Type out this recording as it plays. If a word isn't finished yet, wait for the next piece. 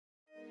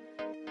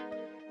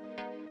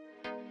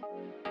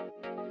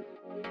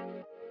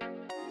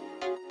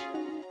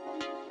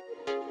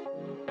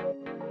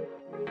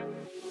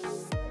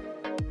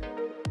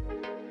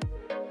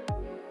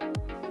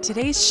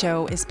Today's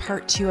show is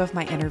part 2 of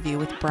my interview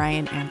with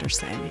Brian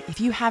Anderson. If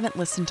you haven't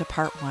listened to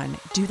part 1,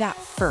 do that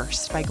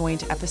first by going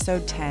to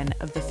episode 10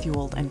 of the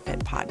Fueled and Fit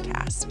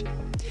podcast.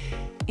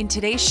 In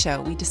today's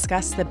show, we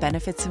discuss the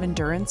benefits of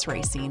endurance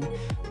racing,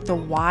 the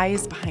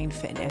whys behind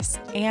fitness,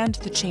 and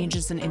the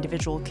changes an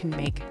individual can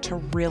make to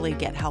really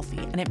get healthy.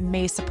 And it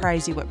may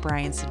surprise you what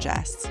Brian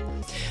suggests.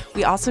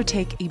 We also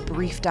take a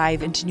brief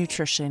dive into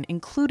nutrition,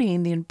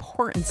 including the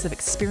importance of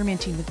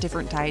experimenting with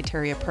different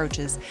dietary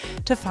approaches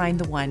to find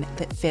the one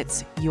that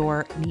fits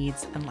your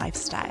needs and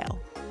lifestyle.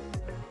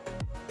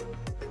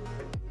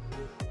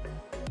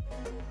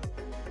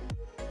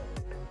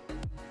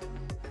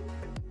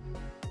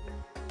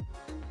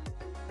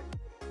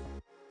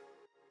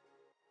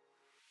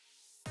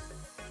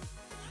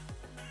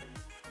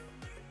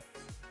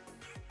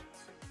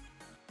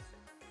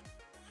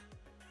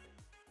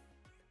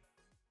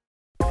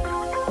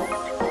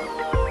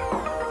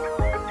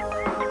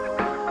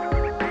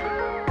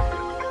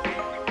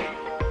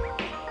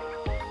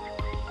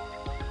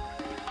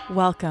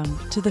 Welcome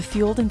to the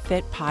Fueled and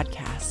Fit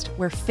podcast,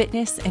 where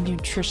fitness and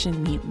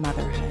nutrition meet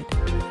motherhood.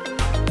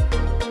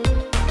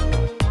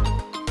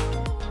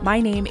 My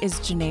name is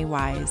Janae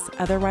Wise,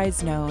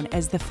 otherwise known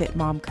as the Fit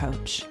Mom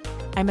Coach.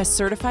 I'm a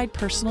certified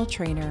personal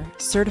trainer,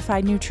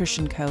 certified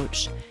nutrition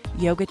coach,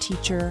 yoga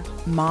teacher,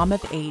 mom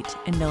of 8,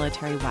 and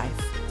military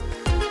wife.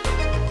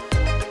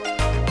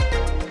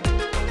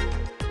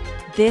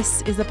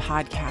 This is a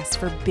podcast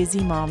for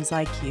busy moms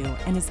like you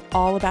and is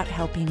all about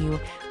helping you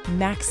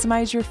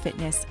maximize your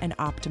fitness and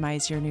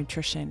optimize your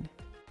nutrition.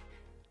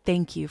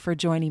 Thank you for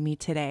joining me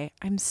today.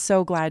 I'm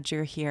so glad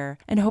you're here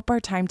and hope our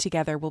time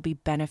together will be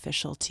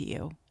beneficial to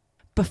you.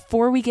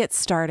 Before we get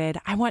started,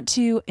 I want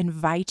to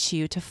invite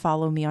you to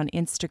follow me on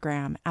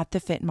Instagram at the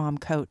Fit Mom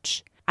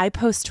Coach. I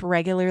post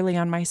regularly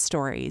on my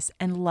stories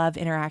and love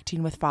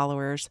interacting with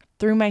followers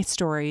through my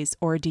stories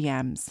or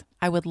DMs.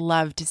 I would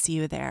love to see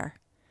you there.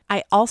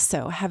 I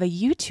also have a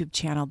YouTube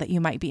channel that you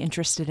might be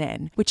interested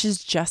in, which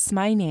is just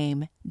my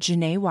name,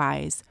 Janae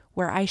Wise,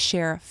 where I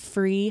share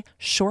free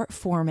short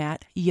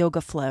format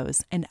yoga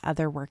flows and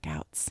other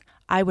workouts.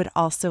 I would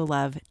also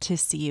love to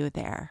see you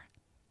there.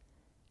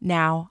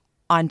 Now,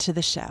 on to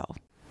the show.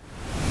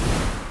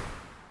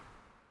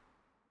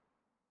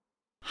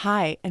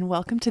 Hi, and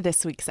welcome to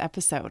this week's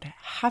episode.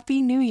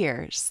 Happy New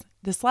Year's!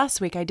 This last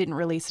week, I didn't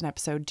release an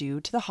episode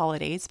due to the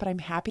holidays, but I'm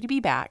happy to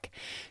be back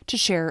to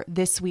share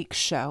this week's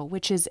show,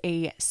 which is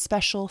a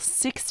special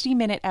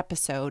 60-minute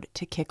episode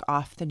to kick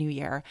off the new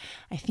year.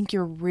 I think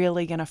you're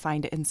really going to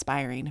find it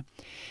inspiring.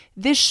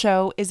 This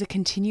show is a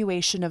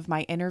continuation of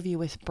my interview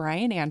with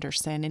Brian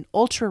Anderson, an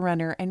ultra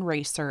runner and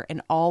racer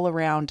and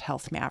all-around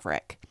health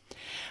maverick.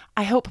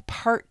 I hope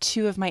part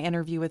 2 of my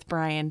interview with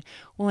Brian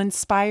will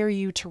inspire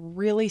you to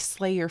really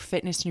slay your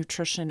fitness,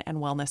 nutrition, and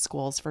wellness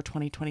goals for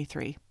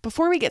 2023.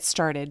 Before we get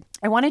started,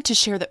 I wanted to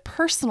share that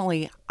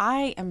personally,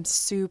 I am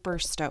super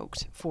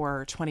stoked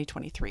for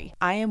 2023.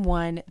 I am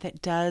one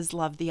that does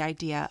love the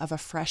idea of a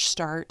fresh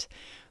start,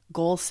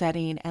 goal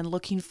setting, and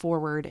looking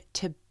forward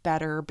to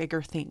better,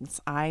 bigger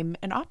things. I'm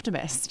an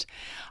optimist.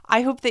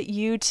 I hope that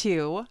you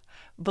too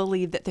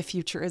believe that the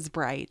future is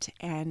bright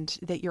and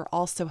that you're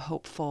also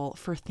hopeful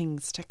for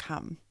things to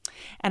come.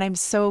 And I'm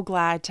so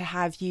glad to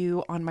have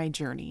you on my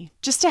journey.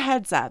 Just a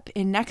heads up,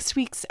 in next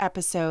week's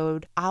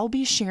episode, I'll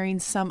be sharing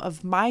some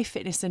of my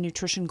fitness and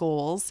nutrition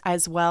goals,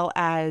 as well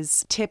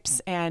as tips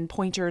and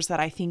pointers that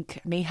I think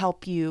may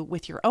help you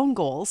with your own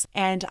goals.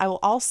 And I will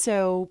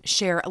also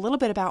share a little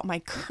bit about my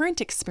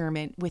current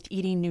experiment with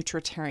eating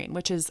nutritarian,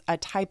 which is a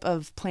type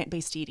of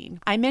plant-based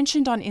eating. I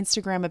mentioned on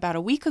Instagram about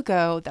a week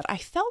ago that I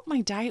felt my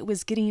diet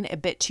was getting a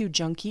bit too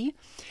junky.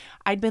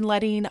 I'd been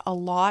letting a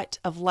lot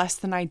of less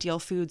than ideal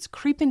foods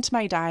creep into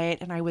my diet,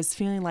 and I was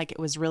feeling like it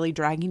was really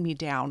dragging me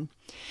down.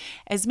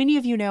 As many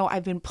of you know,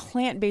 I've been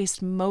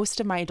plant-based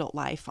most of my adult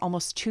life,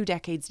 almost 2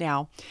 decades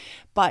now,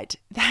 but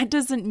that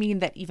doesn't mean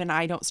that even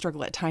I don't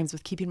struggle at times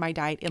with keeping my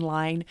diet in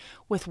line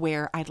with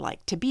where I'd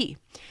like to be.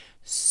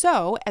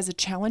 So, as a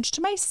challenge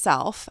to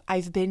myself,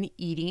 I've been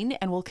eating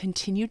and will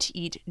continue to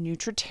eat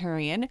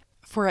nutritarian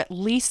for at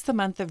least the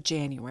month of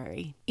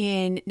January.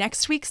 In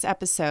next week's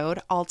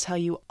episode, I'll tell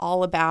you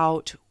all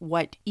about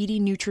what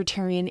eating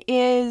nutritarian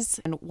is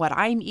and what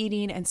I'm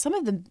eating and some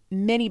of the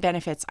many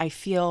benefits I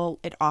feel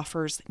it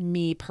offers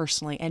me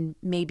personally and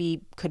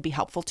maybe could be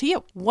helpful to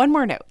you. One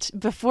more note,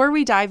 before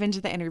we dive into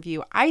the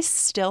interview, I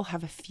still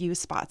have a few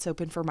spots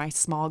open for my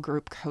small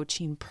group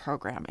coaching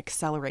program,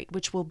 Accelerate,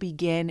 which will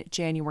begin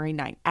January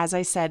 9th. As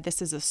I said,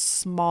 this is a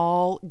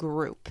small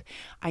group.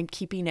 I'm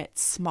keeping it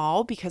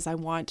small because I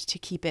want to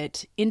keep it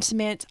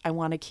intimate. I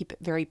want to keep it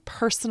very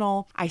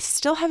personal. I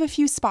still have a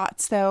few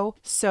spots though.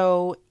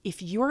 So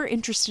if you're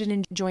interested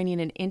in joining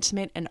an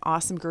intimate and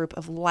awesome group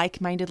of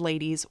like-minded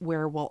ladies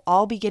where we'll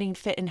all be getting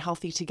fit and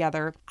healthy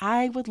together,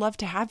 I would love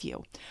to have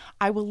you.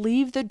 I will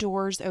leave the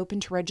doors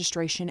open to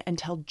registration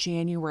until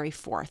January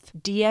 4th.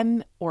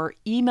 DM or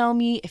email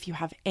me if you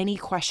have any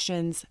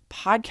questions.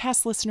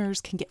 Podcast listeners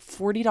can get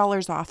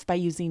 $40 off by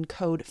using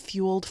code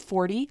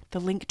FUELED40. The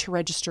link to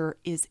register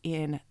is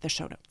in the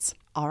show notes.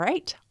 All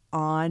right,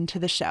 on to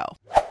the show.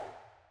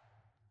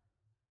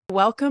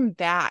 Welcome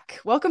back.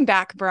 Welcome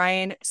back,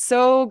 Brian.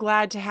 So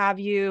glad to have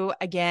you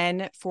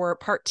again for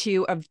part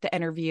 2 of the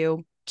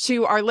interview.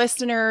 To our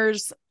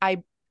listeners,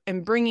 I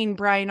am bringing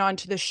Brian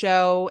onto the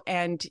show,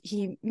 and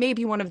he may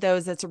be one of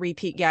those that's a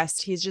repeat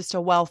guest. He's just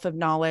a wealth of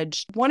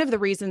knowledge. One of the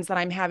reasons that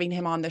I'm having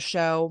him on the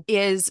show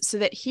is so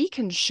that he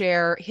can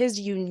share his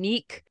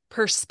unique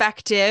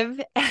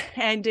perspective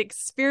and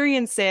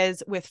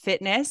experiences with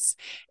fitness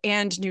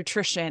and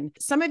nutrition.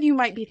 Some of you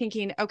might be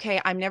thinking,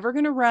 okay, I'm never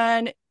going to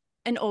run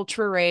an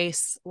ultra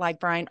race like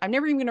Brian. I'm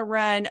never even going to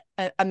run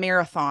a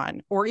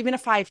marathon or even a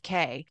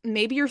 5K.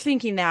 Maybe you're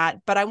thinking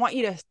that, but I want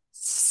you to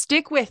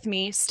stick with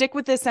me, stick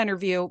with this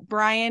interview.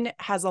 Brian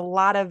has a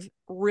lot of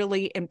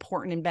really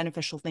important and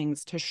beneficial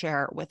things to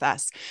share with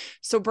us.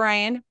 So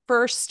Brian,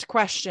 first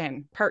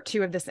question, part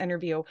 2 of this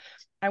interview.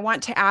 I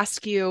want to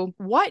ask you,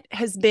 what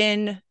has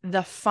been the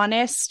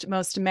funnest,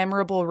 most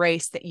memorable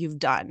race that you've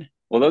done?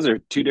 Well, those are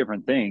two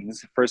different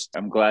things. First,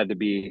 I'm glad to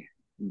be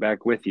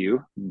back with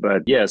you.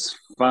 But yes,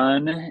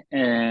 fun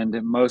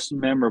and most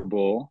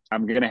memorable.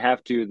 I'm going to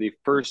have to, the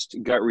first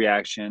gut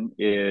reaction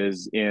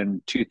is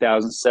in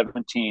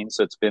 2017.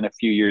 So it's been a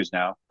few years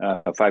now,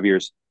 5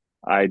 years.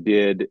 I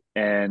did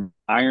an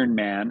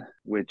Ironman,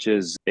 which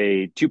is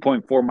a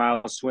 2.4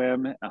 mile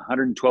swim,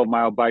 112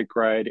 mile bike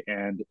ride,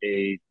 and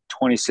a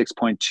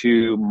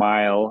 26.2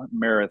 mile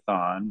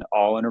marathon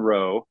all in a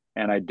row.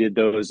 And I did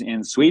those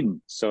in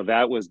Sweden. So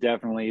that was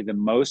definitely the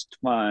most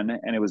fun.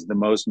 And it was the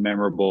most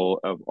memorable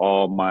of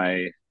all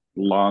my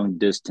long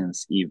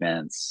distance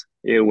events.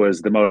 It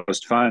was the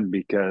most fun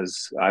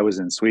because I was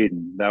in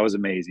Sweden. That was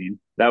amazing.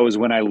 That was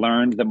when I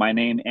learned that my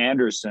name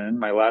Anderson,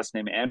 my last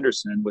name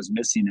Anderson, was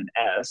missing an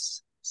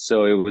S.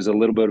 So it was a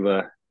little bit of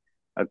a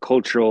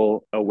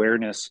cultural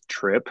awareness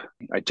trip.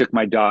 I took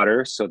my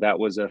daughter, so that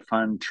was a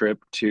fun trip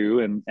too.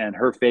 And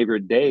her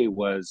favorite day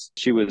was,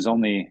 she was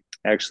only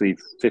actually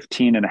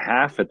 15 and a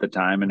half at the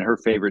time. And her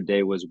favorite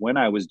day was when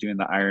I was doing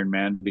the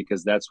Ironman,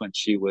 because that's when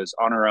she was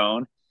on her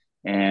own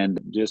and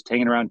just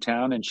hanging around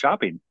town and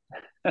shopping.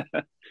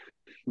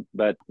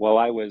 But while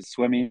I was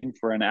swimming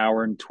for an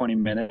hour and 20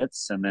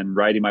 minutes and then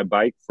riding my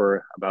bike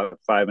for about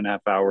 5.5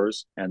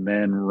 hours and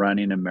then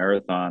running a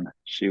marathon,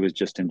 she was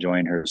just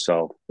enjoying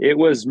herself. It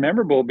was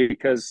memorable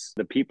because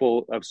the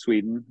people of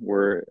Sweden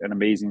were an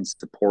amazing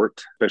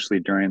support, especially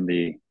during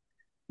the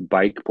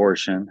bike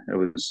portion. It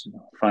was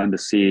fun to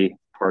see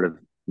part of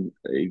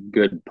a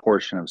good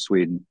portion of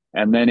Sweden.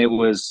 And then it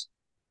was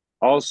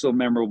also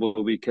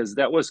memorable because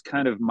that was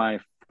kind of my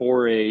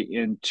foray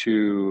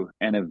into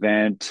an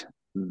event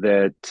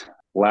that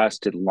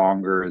lasted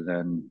longer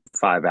than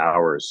 5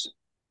 hours.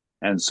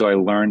 And so I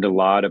learned a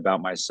lot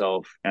about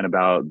myself and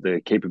about the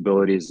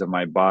capabilities of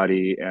my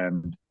body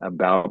and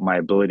about my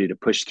ability to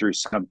push through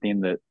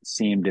something that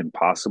seemed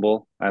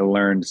impossible. I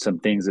learned some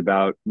things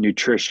about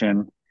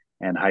nutrition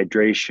and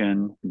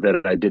hydration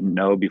that I didn't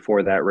know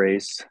before that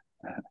race.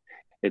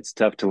 It's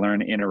tough to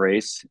learn in a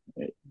race,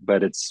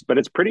 but it's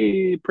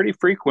pretty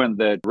frequent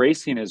that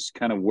racing is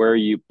kind of where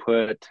you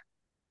put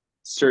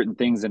certain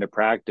things into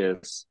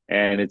practice.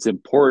 And it's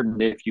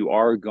important, if you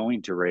are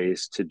going to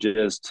race, to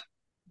just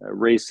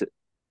race it,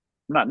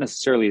 not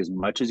necessarily as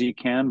much as you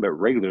can, but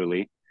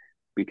regularly,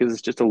 because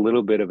it's just a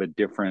little bit of a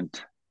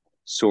different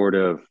sort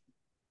of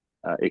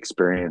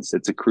experience.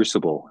 It's a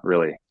crucible,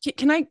 really.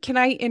 Can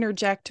I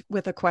interject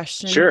with a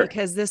question? Sure.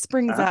 Because this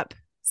brings up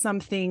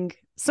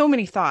so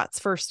many thoughts,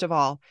 first of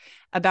all,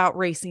 about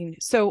racing.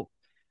 So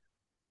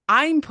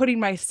I'm putting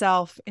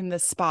myself in the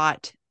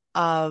spot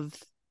of,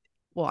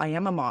 well, I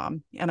am a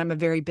mom and I'm a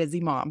very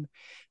busy mom.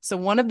 So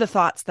one of the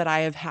thoughts that I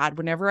have had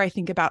whenever I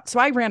think about, so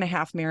I ran a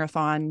half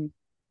marathon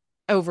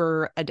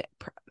over I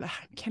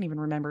can't even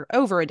remember,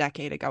 over a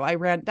decade ago.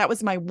 That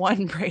was my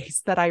one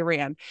race that I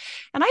ran,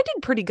 and I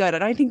did pretty good.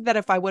 And I think that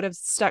if I would have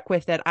stuck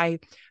with it, I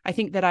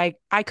think that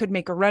I could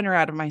make a runner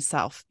out of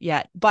myself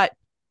yet, but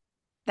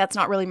that's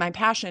not really my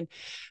passion.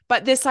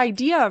 But this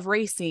idea of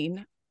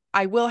racing,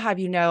 I will have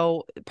you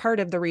know, part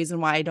of the reason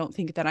why I don't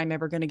think that I'm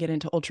ever going to get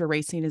into ultra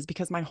racing is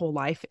because my whole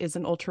life is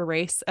an ultra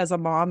race as a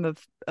mom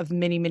of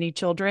many, many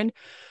children.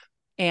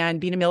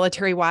 And being a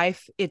military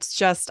wife, it's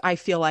just, I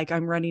feel like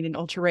I'm running an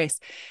ultra race.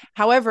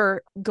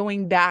 However,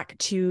 going back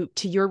to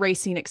your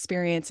racing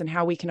experience and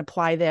how we can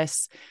apply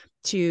this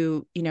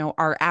to, you know,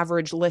 our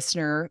average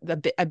listener,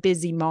 a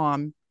busy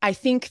mom, I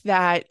think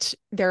that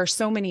there are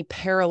so many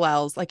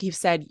parallels. Like you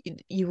said,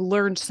 you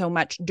learned so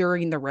much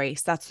during the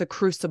race. That's the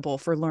crucible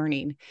for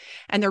learning.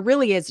 And there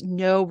really is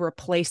no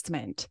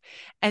replacement.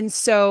 And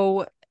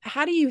so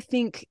how do you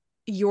think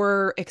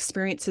your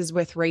experiences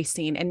with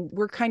racing, and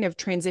we're kind of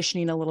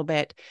transitioning a little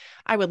bit,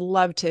 I would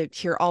love to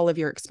hear all of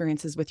your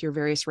experiences with your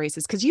various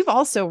races, because you've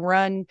also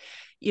run,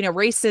 you know,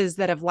 races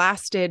that have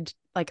lasted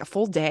like a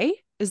full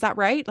day. Is that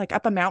right? Like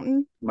up a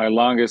mountain? My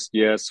longest,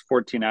 yes,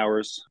 14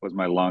 hours was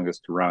my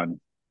longest run.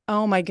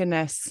 Oh my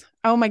goodness.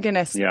 Oh my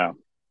goodness. Yeah.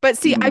 But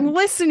see, I'm Mm,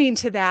 listening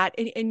to that,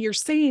 and you're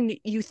saying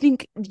you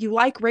think you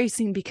like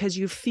racing because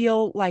you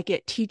feel like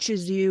it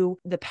teaches you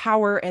the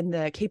power and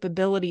the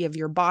capability of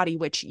your body,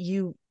 which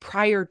you,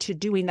 prior to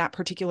doing that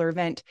particular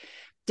event,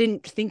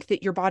 didn't think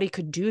that your body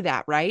could do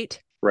that,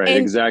 right? right, And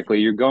exactly.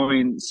 You're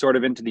going sort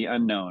of into the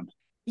unknown.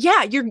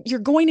 yeah, you're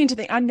going into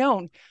the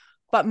unknown.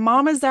 But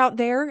mamas out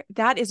there,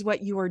 that is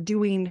what you are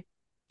doing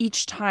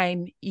each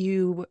time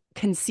you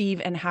conceive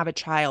and have a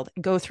child,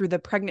 go through the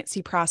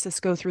pregnancy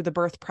process, go through the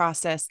birth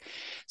process.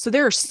 So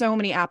there are so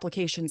many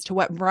applications to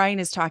what Brian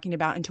is talking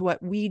about and to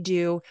what we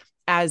do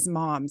as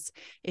moms.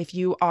 If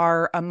you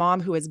are a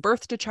mom who has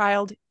birthed a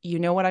child, you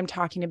know what I'm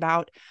talking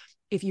about.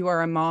 If you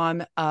are a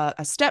mom, a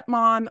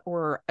stepmom,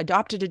 or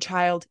adopted a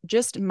child,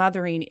 just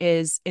mothering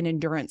is an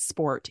endurance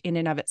sport in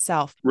and of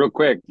itself. Real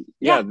quick,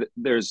 Yeah. yeah,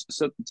 there's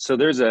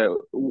a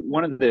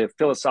one of the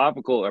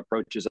philosophical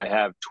approaches I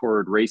have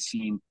toward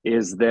racing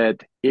is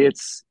that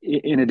it's,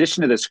 in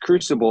addition to this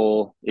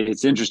crucible,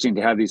 it's interesting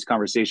to have these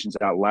conversations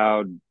out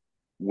loud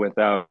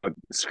without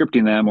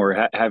scripting them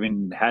or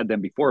having had them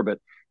before. But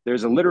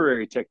there's a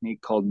literary technique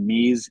called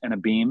mise and a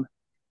beam.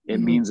 It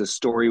Mm-hmm. means a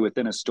story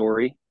within a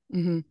story.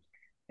 Mm-hmm.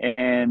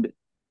 And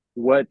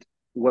what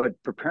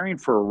preparing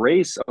for a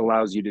race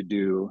allows you to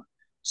do,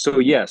 so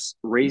yes,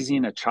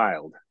 raising a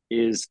child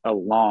is a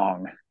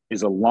long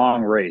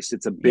race.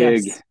 It's a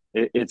big, Yes.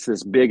 it's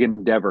this big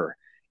endeavor.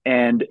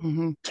 And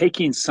Mm-hmm.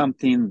 taking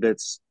something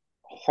that's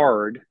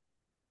hard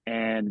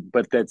and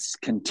but that's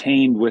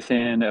contained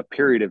within a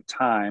period of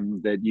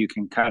time that you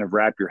can kind of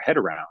wrap your head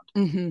around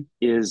Mm-hmm.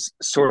 is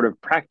sort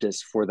of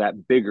practice for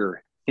that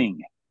bigger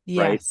thing,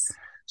 right? Yes.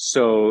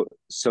 So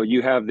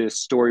you have this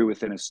story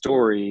within a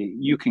story.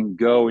 You can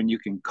go and you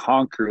can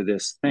conquer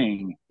this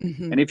thing.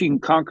 Mm-hmm. And if you can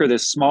conquer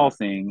this small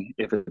thing,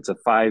 if it's a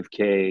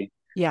 5K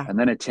Yeah. and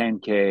then a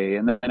 10K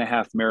and then a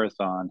half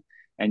marathon,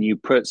 and you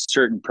put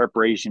certain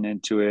preparation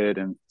into it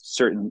and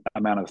certain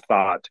amount of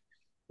thought,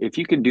 if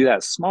you can do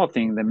that small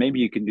thing, then maybe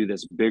you can do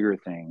this bigger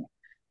thing.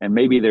 And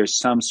maybe there's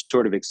some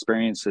sort of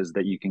experiences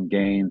that you can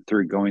gain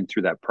through going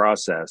through that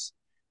process.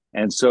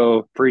 And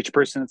so for each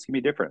person, it's going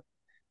to be different.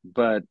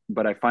 But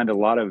I find a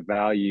lot of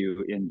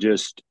value in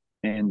just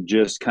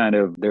kind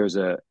of, there's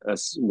a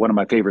one of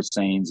my favorite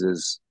sayings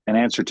is an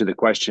answer to the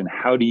question,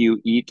 how do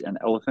you eat an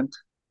elephant?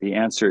 The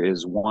answer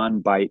is one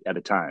bite at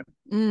a time.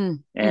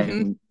 Mm. Mm-hmm.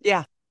 And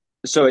Yeah.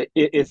 so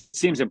it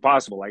seems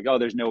impossible, like, oh,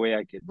 there's no way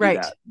I could do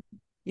Right. that.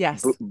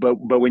 Yes. But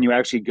when you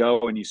actually go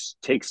and you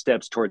take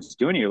steps towards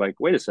doing it, you're like,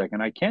 wait a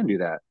second, I can do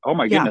that. Oh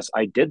my Yeah. goodness,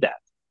 I did that.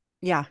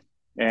 Yeah.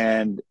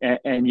 And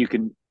you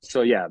can,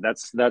 so yeah,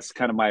 that's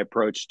kind of my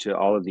approach to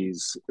all of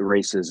these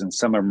races, and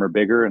some of them are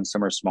bigger and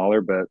some are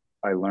smaller, but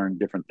I learned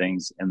different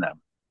things in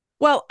them.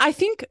 Well, I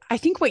think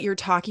what you're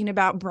talking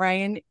about,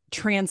 Brian,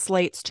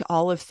 translates to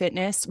all of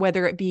fitness,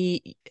 whether it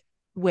be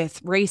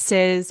with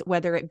races,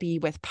 whether it be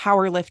with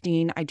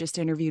powerlifting. I just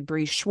interviewed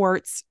Bree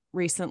Schwartz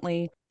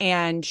recently,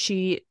 and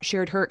she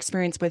shared her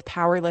experience with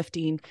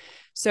powerlifting.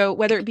 So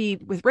whether it be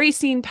with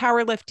racing,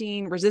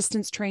 powerlifting,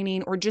 resistance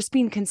training, or just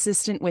being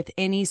consistent with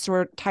any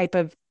sort type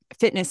of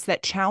fitness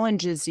that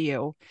challenges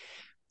you,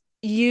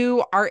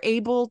 you are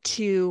able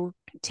to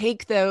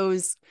take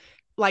those,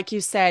 like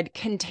you said,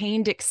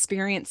 contained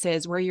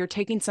experiences where you're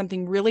taking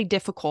something really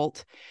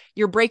difficult,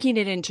 you're breaking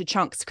it into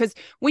chunks. Because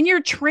when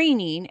you're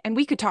training, and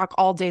we could talk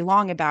all day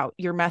long about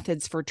your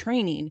methods for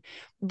training,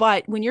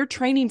 but when you're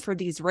training for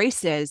these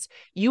races,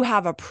 you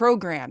have a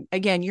program.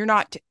 Again, you're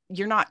not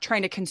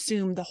trying to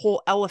consume the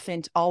whole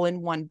elephant all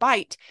in one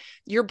bite.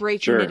 You're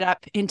breaking it Sure.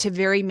 up into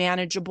very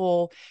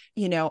manageable,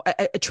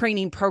 a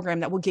training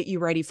program that will get you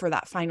ready for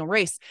that final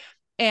race.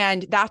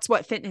 And that's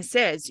what fitness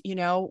is.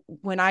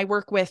 When I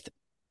work with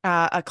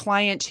a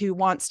client who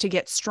wants to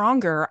get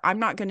stronger, I'm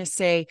not going to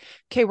say,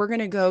 okay, we're going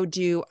to go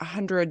do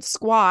 100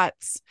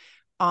 squats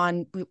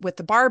on with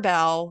the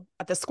barbell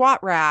at the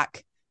squat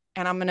rack.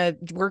 And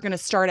we're going to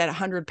start at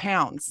 100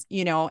 pounds,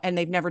 and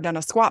they've never done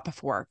a squat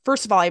before.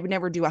 First of all, I would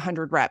never do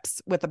 100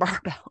 reps with the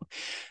barbell,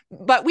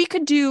 but we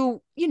could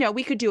do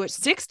it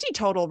 60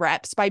 total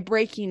reps by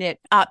breaking it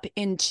up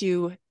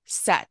into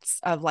sets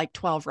of like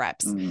 12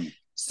 reps. Mm,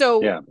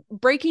 So yeah.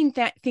 breaking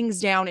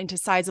things down into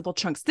sizable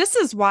chunks. This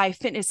is why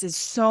fitness is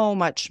so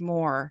much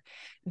more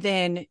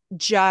than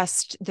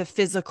just the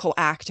physical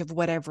act of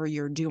whatever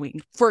you're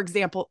doing. For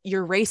example,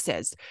 your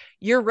races.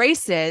 Your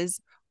races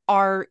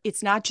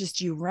it's not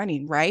just you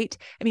running, right?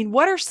 I mean,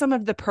 what are some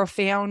of the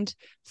profound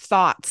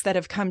thoughts that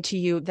have come to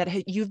you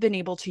that you've been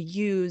able to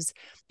use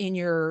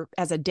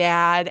as a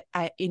dad,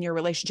 in your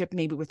relationship,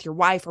 maybe with your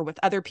wife or with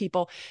other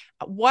people?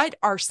 What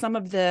are some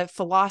of the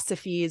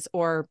philosophies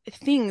or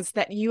things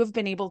that you have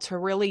been able to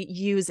really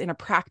use in a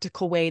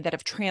practical way that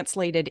have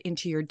translated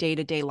into your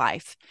day-to-day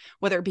life,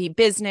 whether it be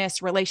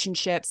business,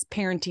 relationships,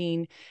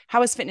 parenting?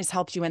 How has fitness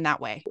helped you in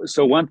that way?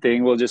 So one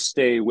thing, we'll just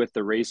stay with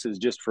the races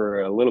just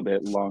for a little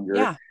bit longer.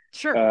 Yeah,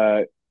 sure.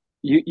 uh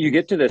you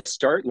get to the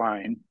start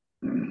line.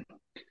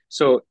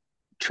 So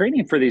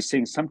training for these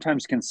things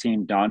sometimes can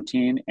seem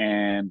daunting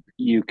and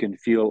you can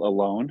feel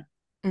alone.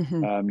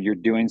 Mm-hmm. You're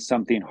doing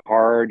something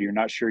hard, you're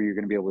not sure you're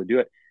going to be able to do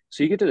it.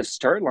 So you get to the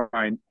start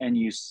line and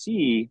you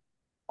see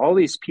all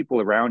these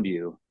people around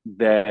you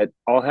that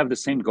all have the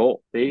same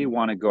goal. They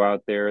want to go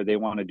out there, they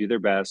want to do their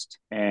best,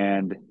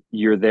 and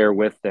you're there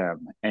with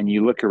them. And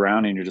you look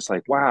around and you're just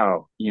like,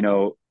 wow,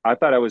 I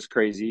thought I was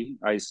crazy.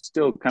 I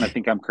still kind of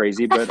think I'm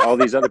crazy, but all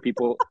these other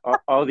people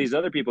are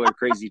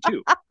crazy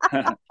too.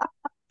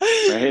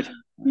 Right?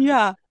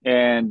 Yeah.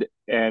 And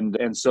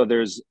so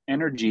there's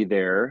energy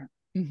there.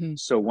 Mm-hmm.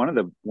 So one of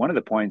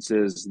the points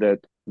is that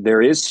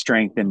there is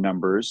strength in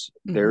numbers.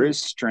 Mm-hmm. There is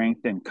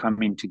strength in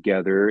coming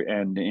together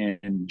and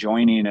in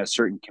joining a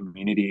certain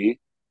community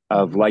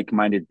of Mm-hmm.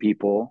 like-minded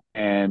people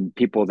and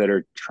people that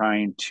are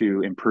trying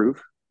to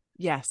improve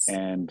Yes.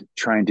 and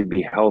trying to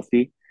be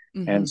healthy.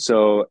 Mm-hmm. And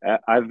so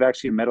I've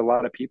actually met a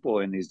lot of people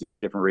in these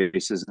different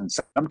races, and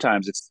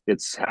sometimes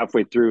it's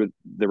halfway through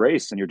the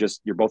race and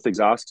you're both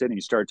exhausted and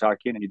you start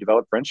talking and you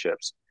develop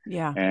friendships.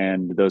 Yeah.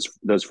 And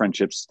those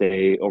friendships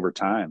stay over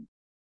time.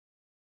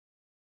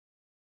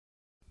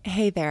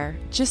 Hey there,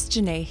 just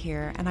Janae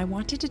here, and I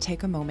wanted to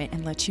take a moment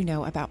and let you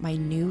know about my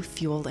new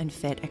Fueled and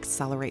Fit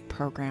Accelerate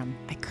program.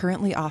 I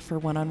currently offer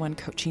one-on-one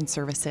coaching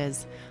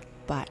services,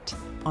 but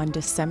on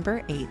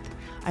December 8th,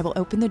 I will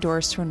open the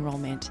doors to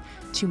enrollment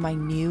to my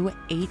new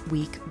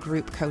 8-week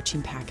group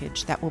coaching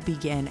package that will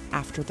begin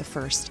after the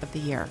first of the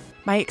year.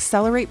 My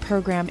Accelerate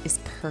program is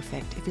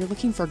perfect if you're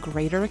looking for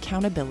greater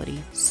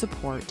accountability,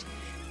 support,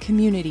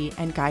 community,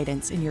 and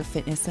guidance in your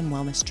fitness and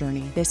wellness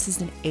journey. This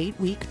is an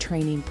 8-week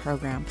training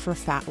program for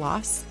fat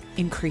loss,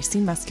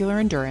 increasing muscular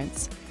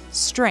endurance,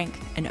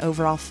 strength, and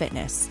overall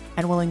fitness,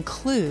 and will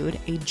include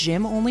a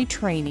gym-only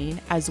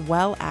training as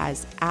well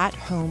as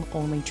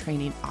at-home-only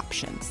training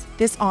options.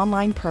 This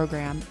online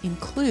program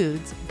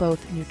includes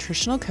both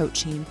nutritional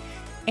coaching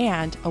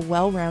and a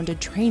well-rounded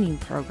training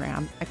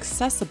program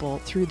accessible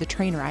through the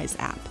Trainerize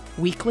app,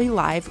 weekly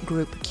live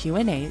group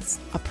Q&As,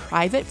 a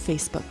private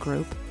Facebook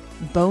group,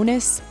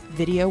 bonus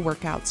video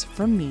workouts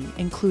from me,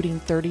 including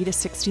 30 to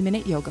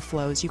 60-minute yoga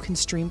flows you can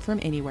stream from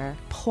anywhere,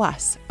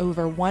 plus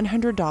over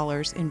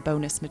 $100 in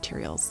bonus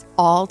materials,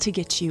 all to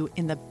get you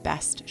in the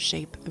best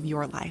shape of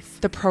your life.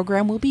 The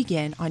program will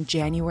begin on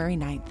January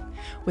 9th,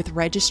 with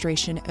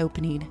registration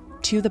opening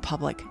to the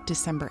public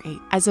December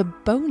 8th. As a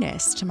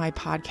bonus to my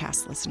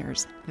podcast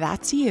listeners,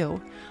 that's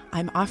you,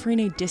 I'm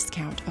offering a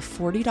discount of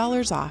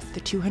 $40 off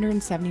the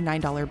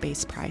 $279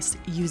 base price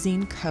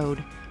using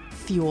code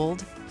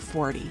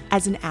FUELED40.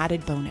 As an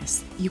added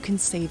bonus, you can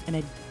save an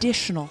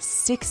additional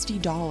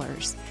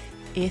 $60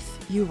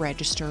 if you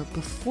register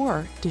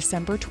before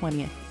December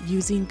 20th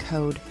using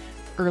code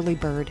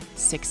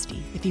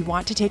EARLYBIRD60. If you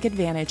want to take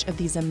advantage of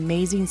these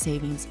amazing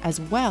savings as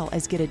well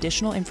as get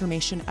additional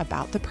information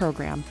about the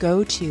program,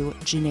 go to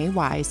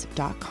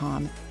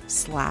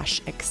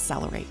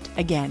janaewise.com/accelerate.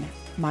 Again,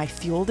 my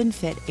Fueled and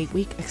Fit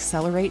 8-week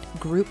Accelerate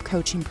group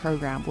coaching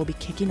program will be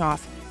kicking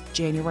off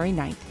January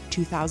 9th,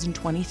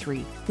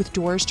 2023, with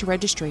doors to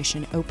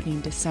registration opening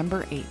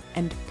December 8th,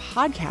 and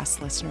podcast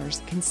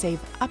listeners can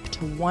save up to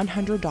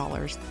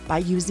 $100 by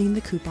using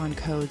the coupon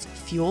codes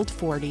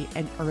FUELED40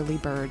 and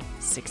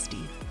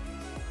EARLYBIRD60.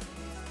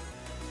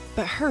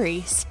 But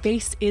hurry,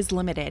 space is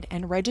limited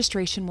and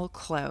registration will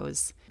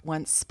close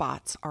once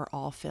spots are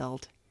all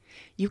filled.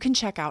 You can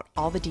check out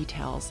all the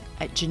details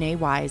at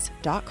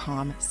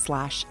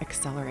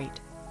janaewise.com/accelerate.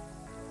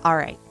 All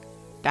right,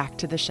 back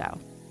to the show.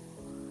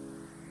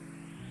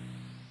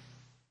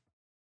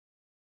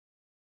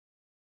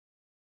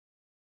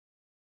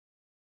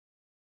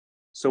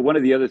 So one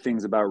of the other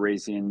things about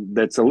racing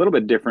that's a little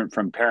bit different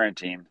from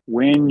parenting,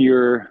 when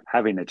you're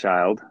having a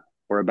child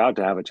or about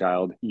to have a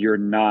child, you're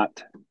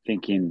not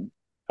thinking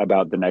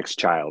about the next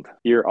child.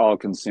 You're all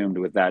consumed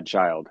with that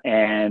child.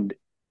 And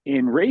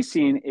in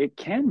racing, it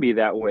can be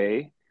that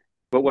way.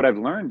 But what I've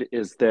learned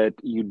is that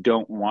you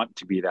don't want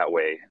to be that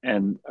way.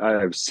 And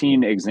I've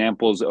seen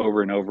examples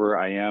over and over.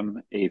 I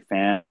am a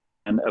fan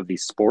of the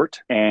sport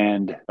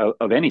and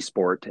of any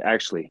sport,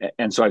 actually.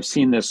 And so I've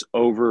seen this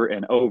over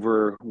and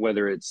over,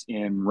 whether it's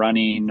in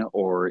running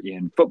or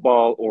in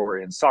football or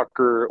in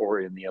soccer or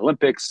in the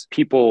Olympics.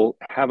 People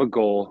have a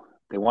goal.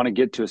 They want to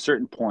get to a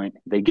certain point.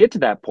 They get to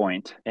that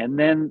point, and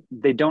then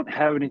they don't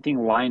have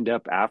anything lined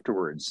up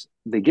afterwards.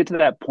 They get to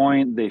that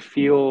point, they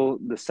feel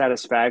the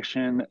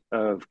satisfaction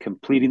of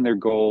completing their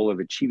goal, of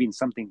achieving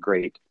something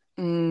great,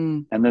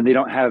 and then they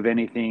don't have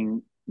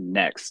anything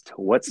next.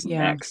 What's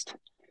next?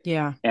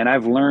 Yeah. And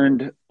I've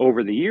learned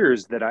over the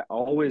years that I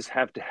always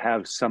have to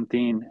have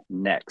something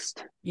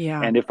next.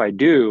 Yeah. And if I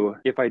do,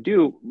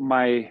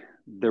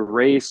 the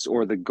race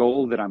or the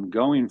goal that I'm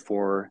going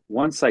for,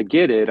 once I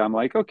get it, I'm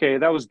like, okay,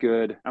 that was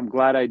good. I'm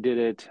glad I did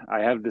it.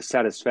 I have the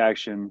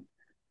satisfaction,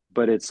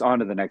 but it's on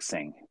to the next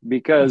thing,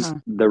 because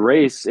the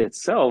race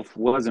itself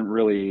wasn't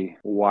really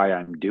why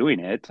I'm doing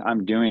it.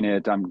 I'm doing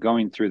it. I'm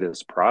going through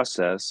this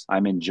process.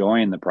 I'm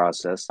enjoying the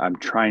process. I'm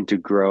trying to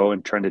grow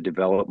and trying to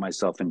develop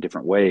myself in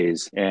different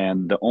ways.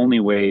 And the only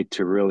way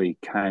to really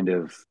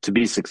to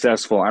be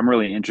successful, I'm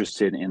really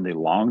interested in the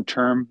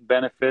long-term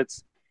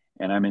benefits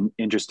and I'm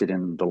interested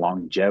in the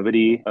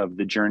longevity of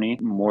the journey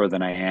more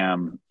than I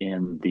am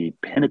in the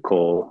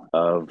pinnacle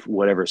of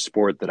whatever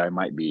sport that I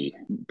might be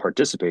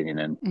participating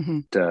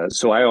in.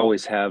 So I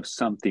always have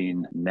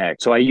something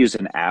next. So I use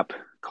an app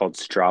called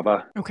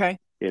Strava. Okay.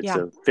 It's Yeah.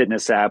 a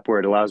fitness app where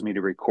it allows me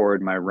to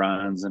record my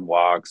runs and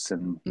walks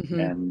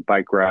and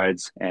bike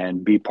rides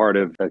and be part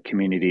of a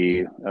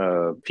community,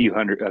 a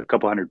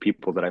couple hundred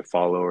people that I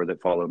follow or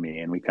that follow me.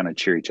 And we kind of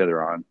cheer each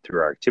other on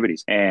through our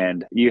activities.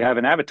 And you have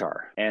an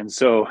avatar. And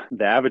so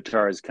the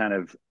avatar is kind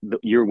of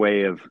your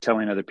way of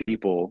telling other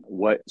people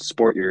what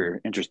sport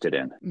you're interested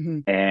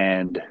in.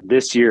 And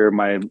this year,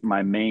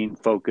 my main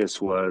focus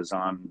was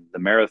on the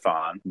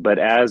marathon. But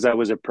as I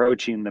was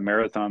approaching the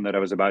marathon that I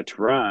was about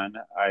to run,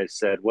 I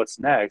said, what's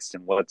next?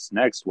 And what's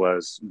next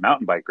was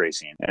mountain bike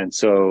racing. And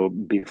so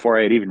before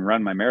I had even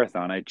run my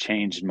marathon, I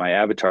changed my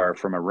avatar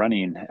from a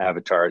running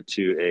avatar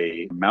to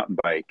a mountain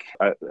bike,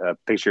 a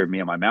picture of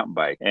me on my mountain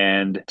bike.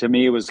 And to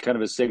me, it was kind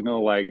of a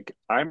signal like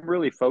I'm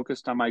really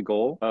focused on my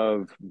goal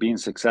of being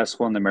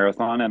successful in the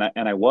marathon. And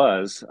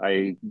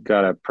I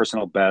got a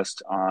personal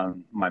best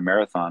on my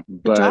marathon.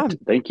 But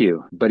thank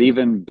you. But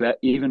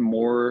even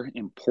more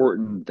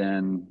important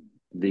than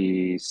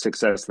the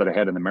success that I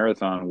had in the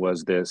marathon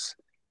was this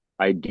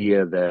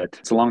idea that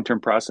it's a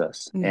long-term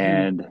process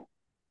and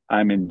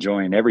I'm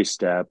enjoying every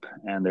step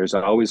and there's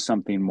always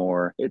something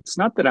more. It's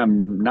not that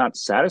I'm not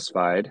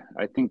satisfied.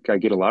 I think I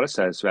get a lot of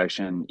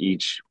satisfaction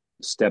each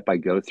step I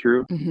go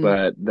through,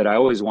 but that I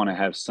always want to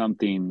have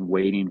something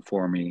waiting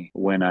for me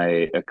when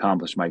I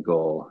accomplish my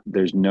goal.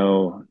 There's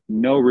no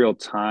real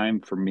time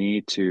for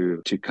me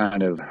to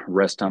kind of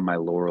rest on my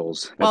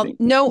laurels. Well,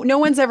 no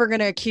one's ever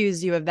going to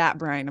accuse you of that,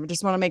 Brian. I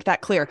just want to make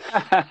that clear.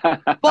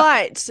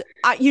 But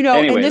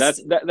anyway,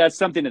 that's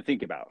something to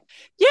think about.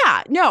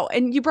 Yeah, no,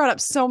 and you brought up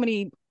so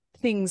many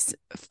things,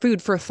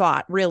 food for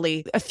thought,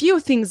 really. A few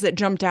things that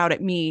jumped out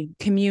at me: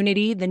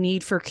 community, the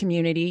need for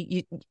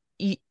community.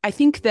 I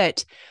think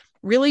that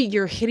really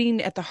you're hitting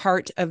at the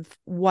heart of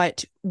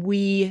what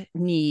we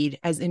need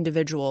as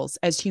individuals,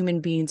 as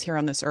human beings here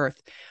on this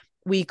earth.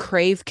 We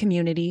crave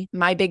community.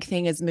 My big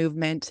thing is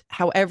movement.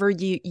 However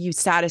you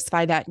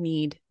satisfy that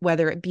need,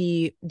 whether it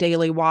be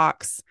daily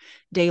walks,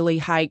 daily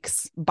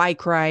hikes,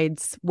 bike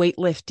rides,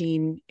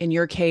 weightlifting, in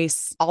your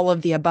case, all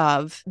of the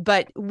above.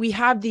 But we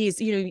have these,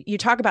 you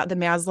talk about the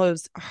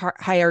Maslow's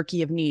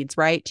hierarchy of needs,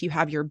 right? You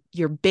have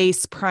your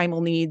base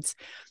primal needs,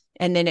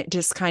 and then it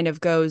just kind of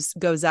goes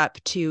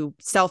up to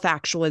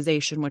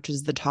self-actualization, which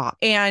is the top.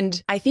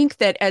 And I think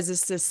that as a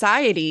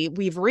society,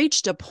 we've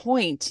reached a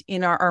point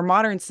in our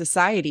modern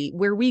society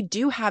where we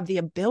do have the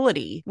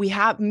ability.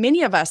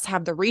 Many of us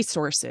have the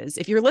resources.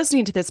 If you're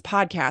listening to this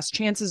podcast,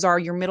 chances are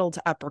you're middle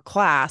to upper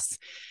class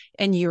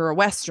and you're a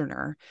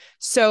Westerner.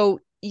 So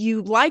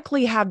you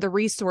likely have the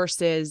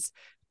resources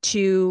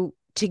to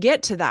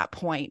get to that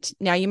point.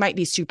 Now, you might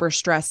be super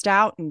stressed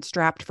out and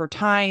strapped for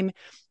time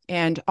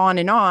and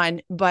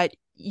on, but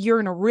you're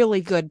in a really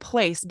good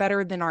place,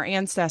 better than our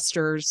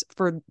ancestors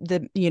for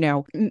the,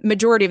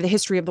 majority of the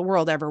history of the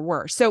world ever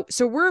were. So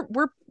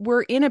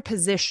we're in a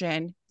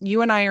position,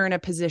 you and I are in a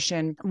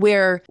position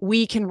where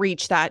we can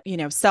reach that,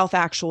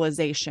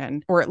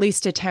 self-actualization, or at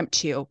least attempt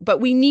to.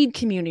 But we need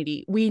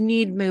community. We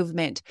need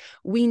movement.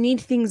 We need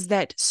things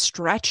that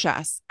stretch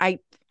us.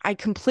 I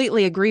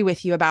completely agree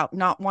with you about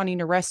not wanting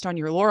to rest on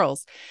your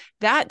laurels.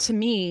 That, to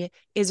me,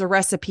 is a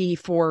recipe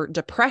for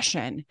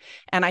depression.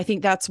 And I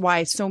think that's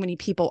why so many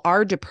people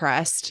are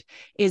depressed,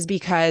 is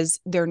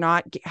because they're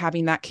not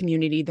having that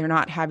community, they're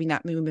not having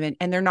that movement,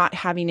 and they're not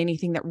having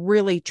anything that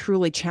really,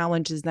 truly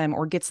challenges them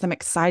or gets them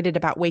excited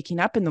about waking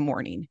up in the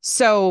morning.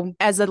 So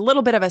as a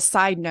little bit of a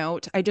side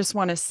note, I just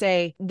want to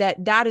say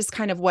that is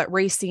kind of what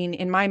racing,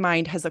 in my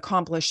mind, has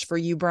accomplished for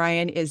you,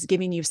 Brian, is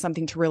giving you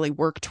something to really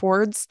work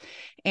towards.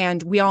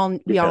 And we all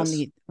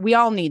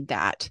need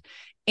that.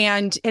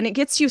 And it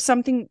gives you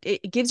something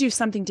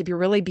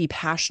to be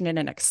passionate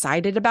and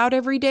excited about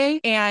every day.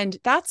 And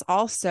that's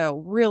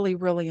also really,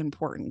 really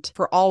important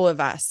for all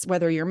of us,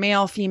 whether you're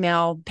male,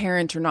 female,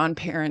 parent, or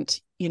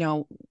non-parent.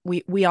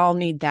 We all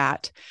need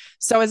that.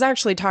 So I was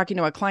actually talking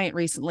to a client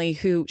recently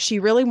who, she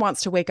really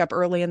wants to wake up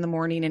early in the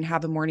morning and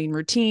have a morning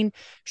routine.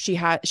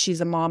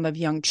 She's a mom of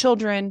young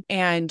children,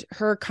 and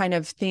her kind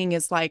of thing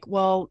is like,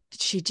 well,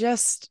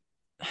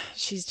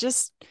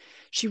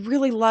 she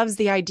really loves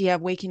the idea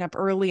of waking up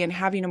early and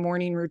having a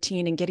morning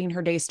routine and getting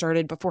her day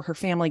started before her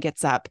family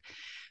gets up,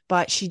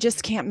 but she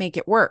just can't make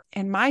it work.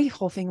 And my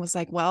whole thing was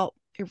like, well,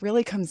 it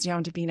really comes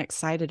down to being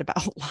excited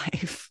about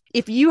life.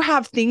 If you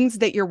have things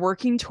that you're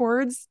working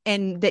towards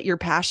and that you're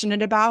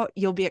passionate about,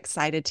 you'll be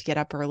excited to get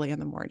up early in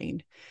the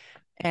morning.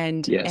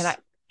 And, yes.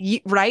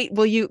 Right?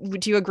 Do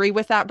you agree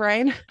with that,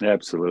 Brian?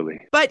 Absolutely.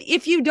 But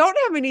if you don't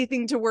have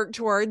anything to work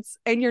towards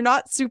and you're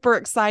not super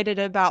excited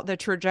about the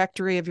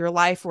trajectory of your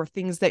life or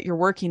things that you're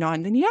working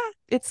on, then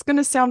it's going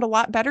to sound a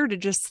lot better to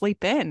just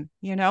sleep in,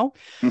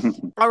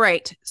 All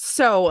right.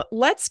 So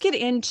let's get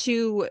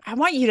into, I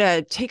want you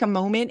to take a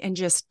moment and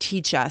just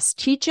teach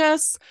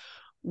us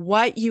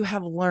what you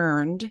have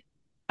learned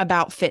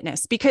about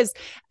fitness? Because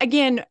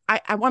again,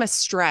 I want to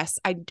stress,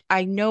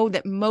 I know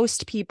that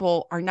most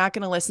people are not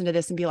going to listen to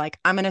this and be like,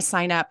 I'm going to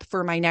sign up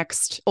for my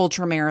next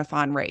ultra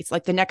marathon race,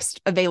 like the next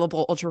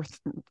available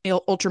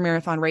ultra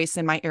marathon race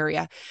in my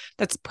area.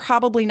 That's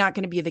probably not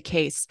going to be the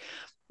case.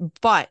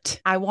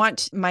 But I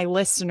want my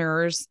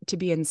listeners to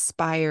be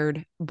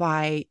inspired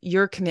by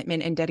your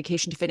commitment and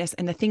dedication to fitness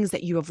and the things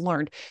that you have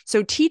learned.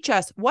 So teach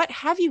us, what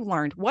have you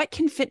learned? What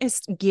can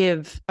fitness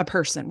give a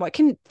person? What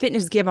can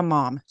fitness give a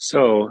mom?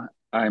 So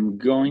I'm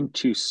going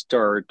to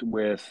start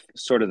with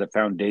sort of the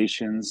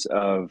foundations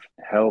of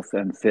health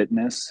and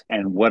fitness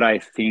and what I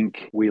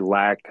think we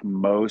lack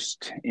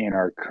most in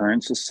our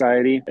current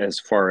society, as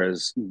far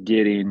as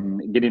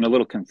getting a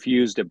little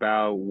confused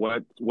about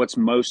what's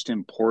most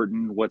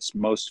important, what's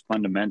most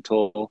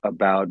fundamental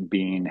about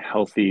being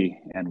healthy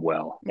and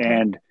well. Okay.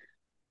 And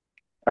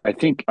I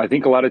think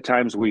a lot of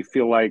times we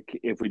feel like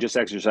if we just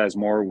exercise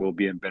more, we'll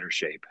be in better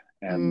shape.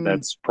 And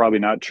that's probably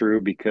not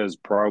true, because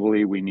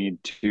probably we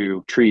need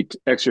to treat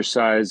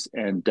exercise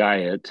and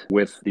diet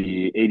with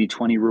the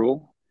 80-20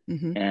 rule,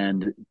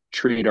 and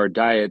treat our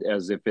diet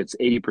as if it's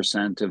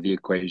 80% of the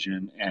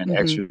equation and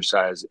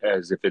exercise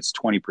as if it's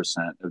 20%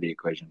 of the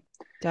equation.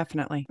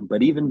 Definitely.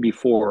 But even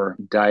before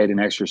diet and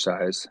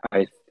exercise,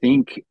 I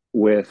think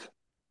with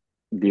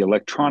the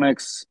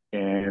electronics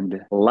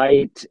and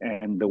light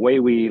and the way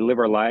we live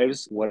our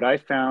lives, what I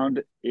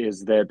found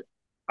is that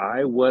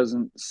I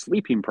wasn't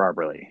sleeping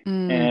properly.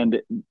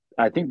 And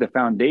I think the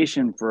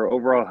foundation for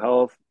overall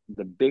health,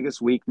 the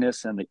biggest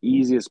weakness and the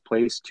easiest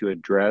place to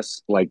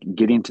address, like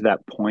getting to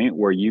that point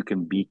where you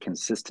can be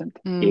consistent,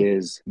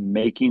 is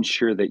making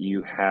sure that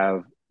you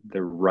have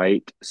the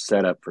right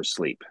setup for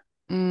sleep.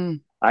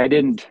 I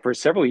didn't for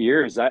several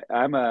years.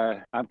 I'm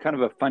kind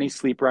of a funny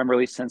sleeper. I'm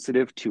really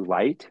sensitive to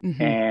light,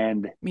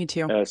 and me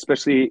too.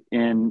 Especially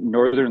in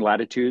northern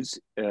latitudes.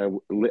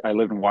 I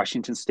live in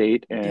Washington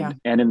State, and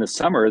in the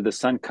summer the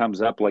sun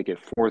comes up like at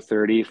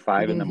 4:30,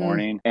 5 in the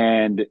morning,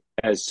 and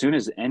as soon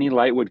as any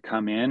light would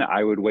come in,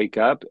 I would wake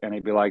up and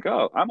I'd be like,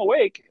 "Oh, I'm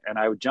awake," and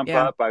I would jump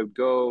up. I would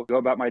go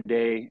about my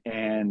day,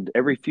 and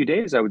every few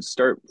days I would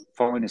start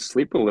falling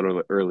asleep a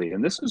little early.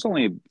 And this was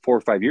only 4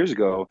 or 5 years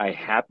ago. I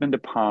happened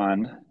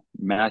upon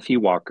Matthew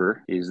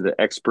Walker. He's the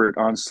expert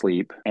on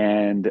sleep.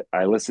 And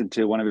I listened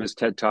to one of his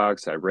TED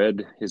Talks. I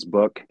read his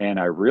book, and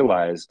I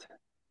realized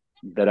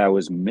that I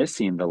was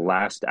missing the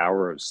last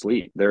hour of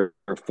sleep. There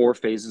are 4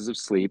 phases of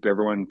sleep.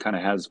 Everyone kind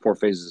of has 4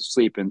 phases of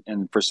sleep.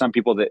 And for some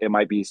people, that it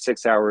might be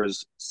 6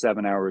 hours,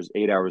 7 hours,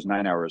 8 hours,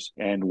 9 hours.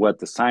 And what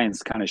the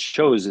science kind of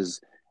shows is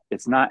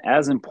it's not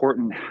as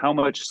important how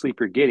much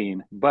sleep you're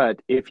getting,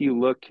 but if you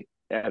look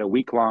at a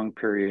week-long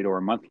period or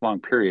a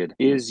month-long period,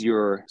 is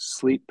your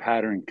sleep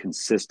pattern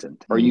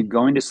consistent? Are you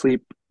going to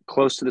sleep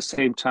close to the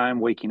same time,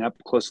 waking up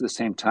close to the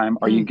same time?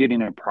 Are you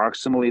getting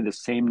approximately the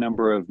same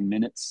number of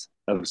minutes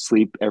of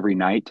sleep every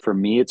night? For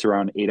me, it's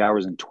around 8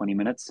 hours and 20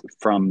 minutes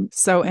from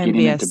getting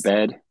into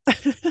bed.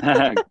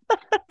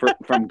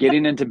 From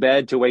getting into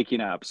bed to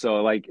waking up.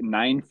 So like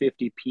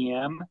 9:50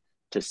 p.m.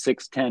 to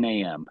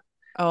 6:10 a.m.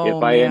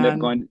 If I end up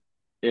going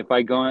if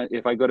I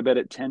go to bed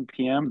at 10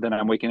 p.m., then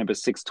I'm waking up at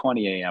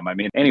 6:20 a.m. I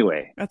mean,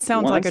 anyway, that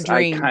sounds like a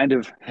dream. I kind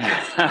of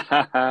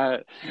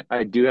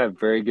I do have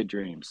very good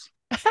dreams.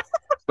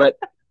 But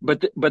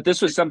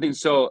this was something,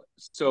 so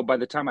by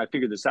the time I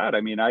figured this out,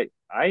 I mean, I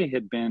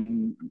had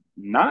been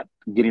not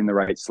getting the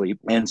right sleep.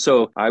 And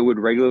so I would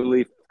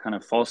regularly kind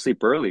of fall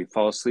asleep early,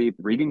 fall asleep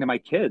reading to my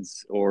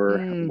kids or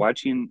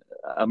watching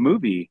a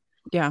movie.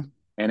 Yeah.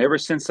 And ever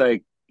since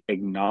I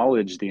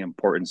acknowledge the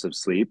importance of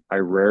sleep, I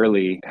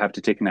rarely have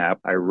to take a nap.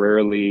 I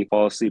rarely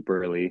fall asleep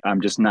early.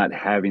 I'm just not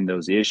having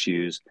those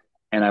issues.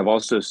 And I've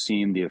also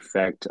seen the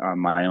effect on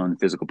my own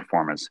physical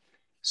performance.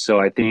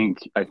 So I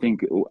think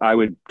I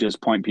would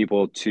just point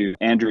people to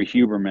Andrew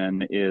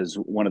Huberman, is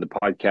one of the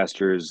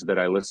podcasters that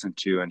I listen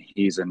to, and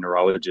he's a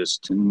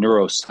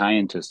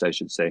neuroscientist, I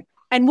should say.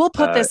 And we'll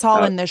put this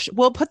all in the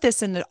I'll put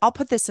this in the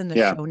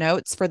show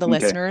notes for the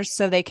listeners,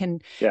 so they can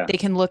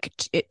look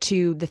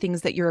to the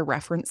things that you're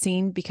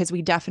referencing, because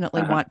we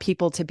definitely want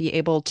people to be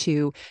able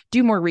to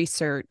do more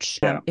research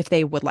if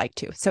they would like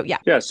to. So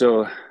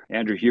so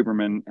Andrew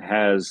Huberman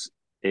has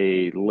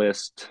a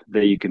list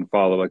that you can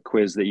follow, a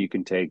quiz that you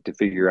can take to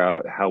figure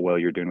out how well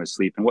you're doing with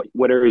sleep and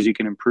what areas you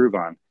can improve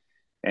on.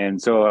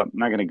 And so I'm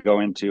not going to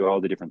go into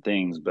all the different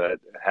things, but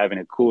having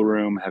a cool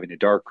room, having a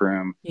dark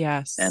room,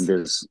 and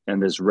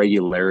this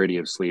regularity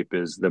of sleep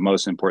is the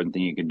most important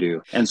thing you can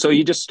do. And so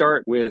you just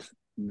start with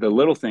the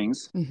little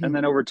things, and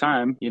then over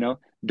time,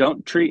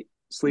 don't treat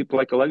sleep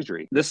like a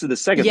luxury. This is the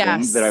second thing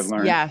that I've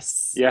learned.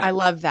 Yes. Yeah. I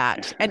love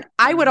that. And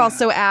I would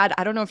also add,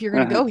 I don't know if you're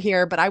going to go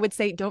here, but I would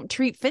say don't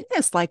treat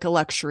fitness like a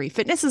luxury.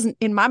 Fitness is,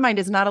 in my mind,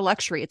 is not a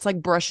luxury. It's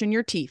like brushing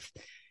your teeth.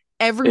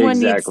 Everyone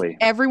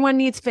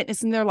needs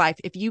fitness in their life.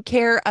 If you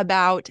care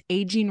about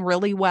aging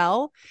really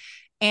well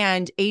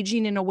and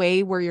aging in a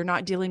way where you're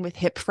not dealing with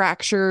hip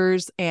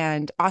fractures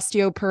and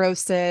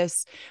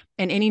osteoporosis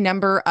and any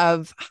number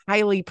of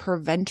highly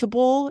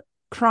preventable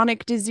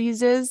chronic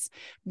diseases,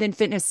 then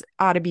fitness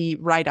ought to be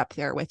right up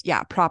there with,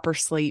 proper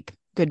sleep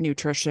good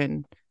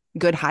nutrition,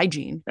 good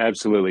hygiene.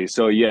 Absolutely.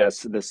 So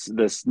yes, this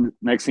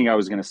next thing I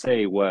was going to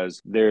say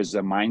was there's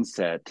a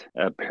mindset,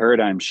 a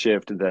paradigm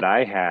shift that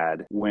I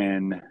had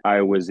when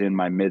I was in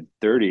my mid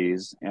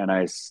 30s, and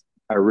I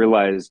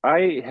realized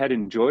I had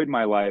enjoyed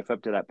my life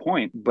up to that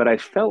point, but I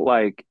felt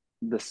like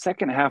the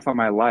second half of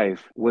my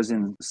life was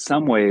in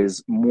some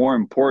ways more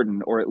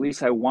important, or at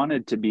least I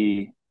wanted it to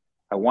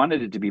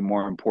be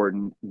more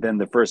important than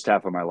the first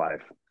half of my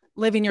life.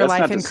 Living your That's life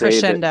not to in say that,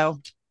 crescendo.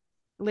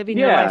 Living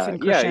your life yeah, in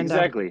yeah, crescendo.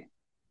 exactly.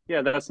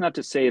 Yeah, that's not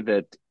to say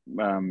that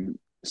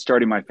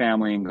starting my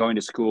family and going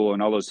to school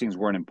and all those things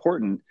weren't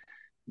important,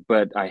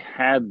 but I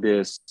had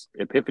this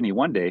epiphany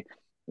one day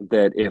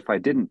that if I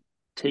didn't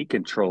take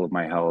control of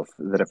my health,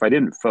 that if I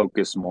didn't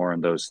focus more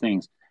on those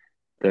things,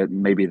 that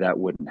maybe that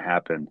wouldn't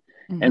happen.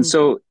 And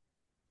Mm-hmm.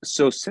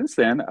 so since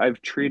then,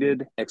 I've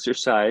treated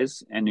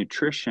exercise and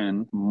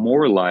nutrition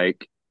more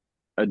like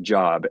a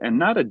job, and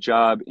not a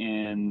job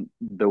in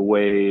the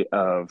way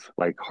of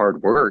like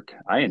hard work.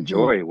 I Mm-hmm.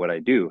 enjoy what I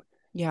do,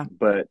 Yeah.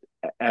 but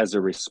as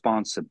a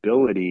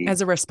responsibility,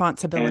 As a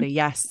responsibility. and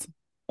Yes.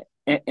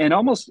 and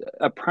almost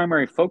a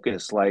primary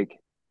focus. Like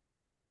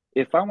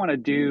if I want to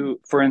do,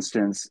 for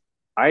instance,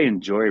 I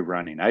enjoy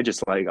running. I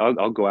just like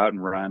I'll go out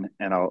and run,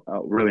 and I'll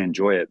really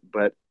enjoy it.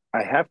 But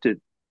I have to.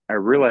 I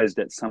realized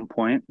at some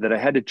point that I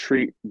had to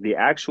treat the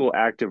actual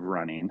act of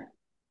running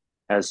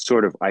as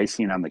sort of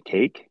icing on the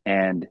cake,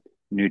 and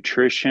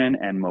nutrition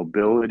and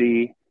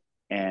mobility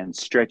and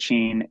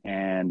stretching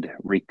and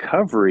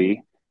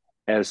recovery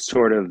as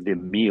sort of the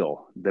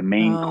meal, the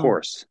main Oh.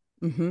 course.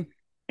 Mm-hmm.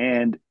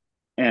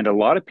 And a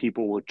lot of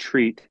people will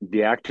treat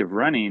the act of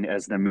running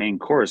as the main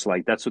course,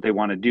 like that's what they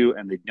want to do,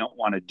 and they don't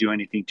want to do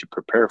anything to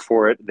prepare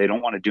for it. They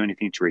don't want to do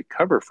anything to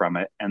recover from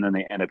it, and then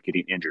they end up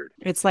getting injured.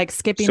 It's like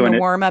skipping So the in it,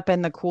 warm up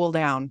and the cool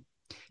down.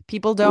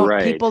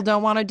 right, People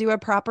don't want to do a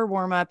proper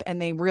warm up, and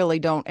they really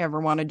don't ever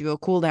want to do a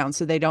cool down,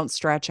 so they don't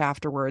stretch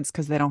afterwards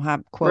because they don't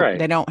have right,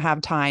 they don't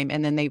have time,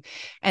 and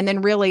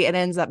then really it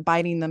ends up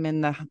biting them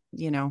in the,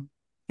 in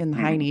the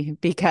mm-hmm.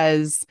 hiney,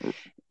 because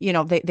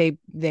they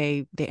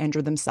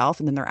injure themselves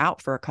and then they're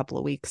out for a couple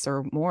of weeks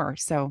or more.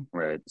 So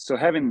Right. So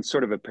having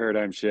sort of a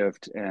paradigm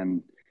shift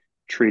and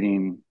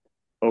treating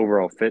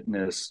overall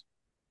fitness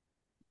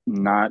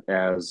not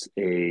as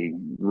a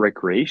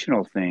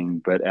recreational thing,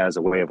 but as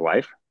a way of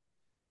life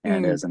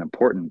and mm, as an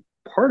important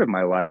part of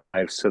my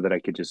life so that I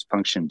could just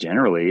function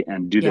generally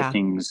and do the yeah.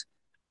 things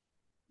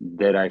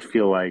that I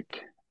feel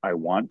like I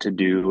want to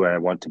do, I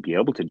want to be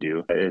able to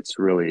do. It's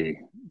really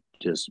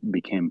just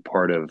became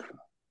part of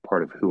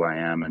who I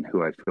am and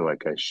who I feel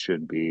like I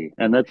should be.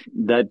 And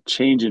that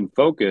change in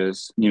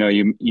focus,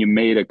 you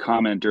made a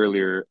comment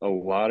earlier, a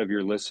lot of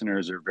your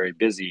listeners are very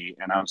busy,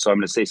 and so I'm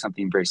going to say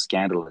something very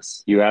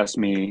scandalous. You asked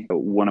me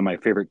one of my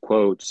favorite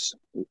quotes,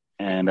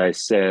 and I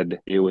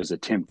said it was a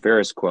Tim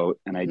Ferriss quote,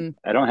 and Mm,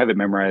 I don't have it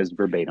memorized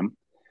verbatim,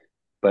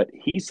 but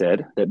he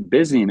said that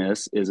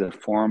busyness is a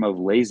form of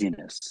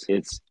laziness.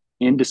 It's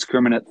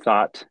indiscriminate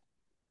thought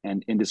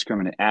and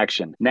indiscriminate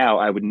action. Now,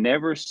 I would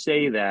never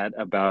say that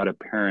about a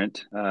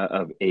parent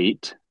of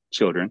 8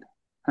 children.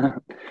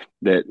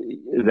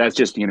 That's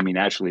just going to be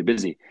naturally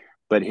busy.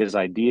 But his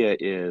idea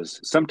is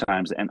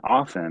sometimes and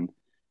often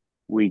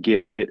we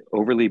get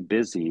overly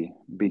busy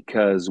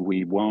because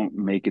we won't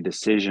make a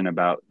decision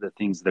about the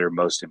things that are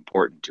most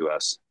important to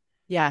us,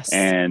 yes.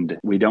 and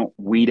we don't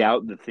weed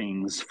out the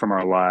things from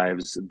our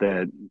lives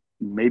that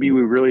maybe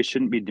we really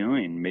shouldn't be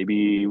doing.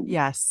 Maybe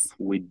Yes.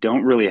 we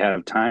don't really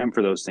have time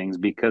for those things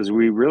because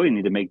we really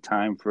need to make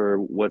time for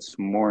what's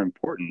more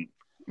important.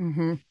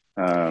 Mm-hmm.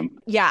 Um,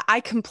 Yeah, I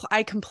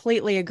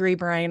completely agree,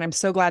 Brian. I'm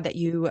so glad that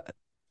you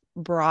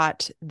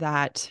brought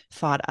that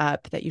thought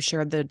up, that you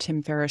shared the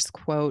Tim Ferriss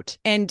quote.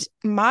 And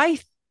my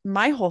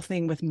whole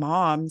thing with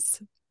moms,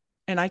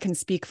 and I can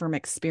speak from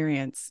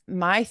experience,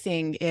 my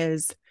thing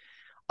is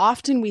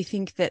often we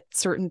think that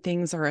certain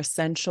things are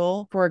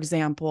essential. For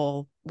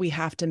example, we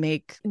have to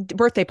make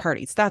birthday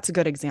parties. That's a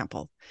good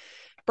example.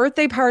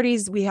 Birthday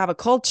parties, we have a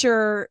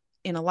culture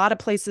in a lot of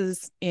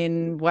places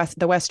in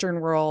the Western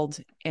world,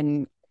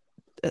 and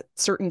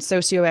certain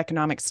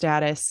socioeconomic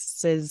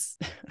statuses,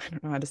 I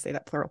don't know how to say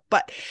that plural,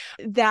 but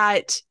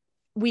that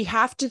we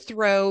have to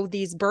throw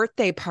these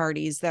birthday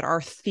parties that are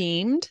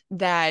themed,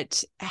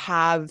 that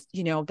have,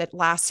 that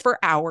last for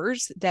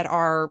hours, that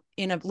are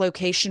in a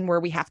location where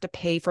we have to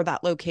pay for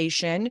that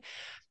location.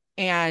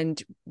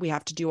 And we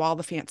have to do all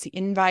the fancy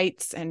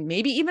invites and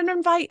maybe even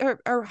invite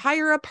or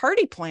hire a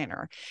party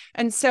planner.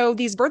 And so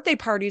these birthday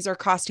parties are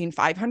costing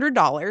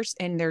 $500,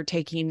 and they're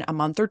taking a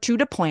month or two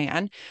to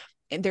plan.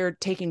 And they're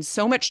taking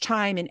so much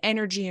time and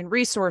energy and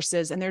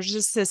resources. And there's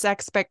just this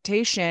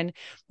expectation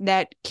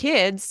that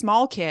kids,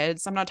 small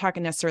kids, I'm not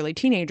talking necessarily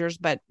teenagers,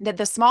 but that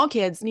the small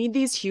kids need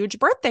these huge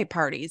birthday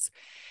parties.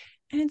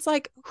 And it's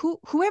like,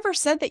 whoever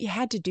said that you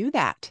had to do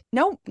that?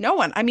 No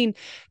one. I mean,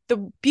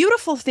 the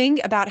beautiful thing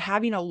about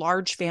having a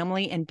large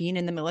family and being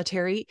in the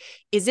military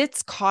is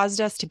it's caused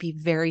us to be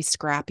very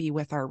scrappy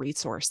with our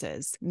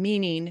resources.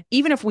 Meaning,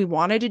 even if we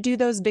wanted to do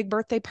those big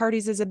birthday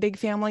parties as a big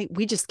family,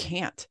 we just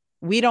can't.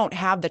 we don't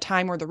have the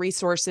time or the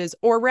resources,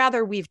 or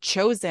rather we've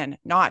chosen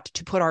not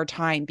to put our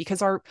time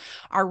because our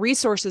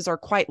resources are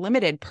quite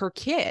limited per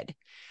kid.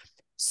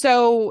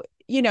 So,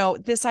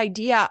 this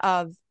idea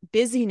of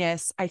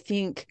busyness, I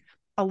think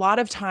a lot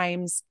of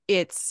times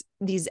it's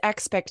these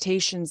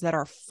expectations that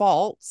are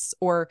false,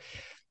 or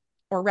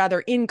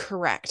rather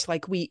incorrect.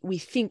 Like we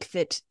think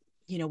that,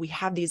 we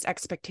have these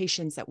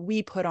expectations that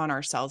we put on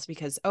ourselves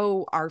because,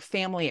 oh, our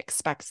family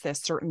expects this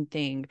certain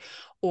thing,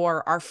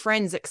 or our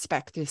friends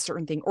expect this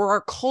certain thing, or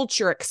our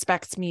culture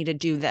expects me to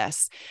do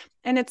this.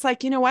 And it's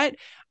like, you know what?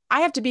 I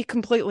have to be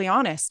completely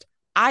honest.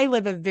 I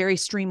live a very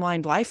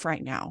streamlined life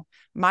right now.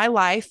 My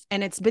life,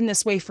 and it's been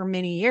this way for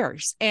many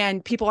years.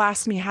 And people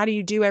ask me, how do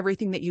you do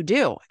everything that you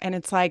do? And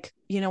it's like,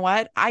 you know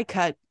what? I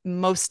cut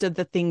most of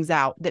the things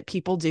out that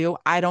people do.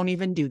 I don't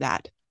even do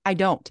that. I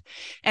don't.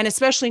 And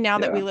especially now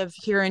that we live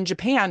here in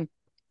Japan,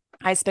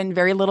 I spend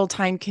very little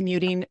time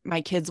commuting. My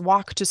kids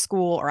walk to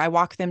school, or I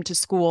walk them to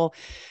school.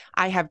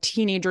 I have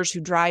teenagers who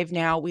drive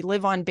now. We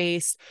live on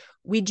base.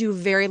 We do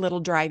very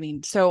little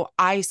driving. So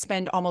I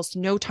spend almost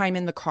no time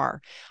in the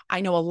car.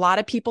 I know a lot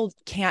of people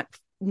can't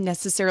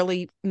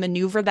necessarily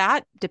maneuver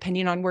that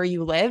depending on where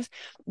you live,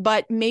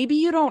 but maybe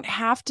you don't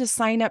have to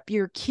sign up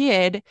your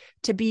kid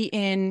to be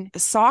in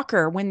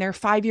soccer when they're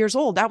 5 years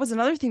old. That was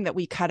another thing that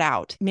we cut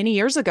out many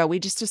years ago. We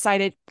just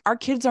decided our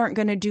kids aren't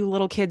going to do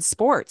little kids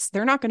sports.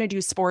 They're not going to do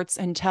sports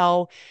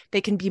until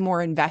they can be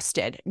more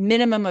invested,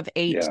 minimum of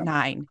 8,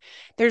 9.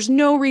 There's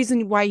no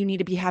reason why you need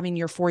to be having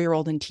your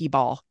 4-year-old in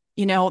t-ball.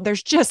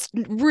 There's just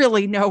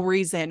really no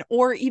reason,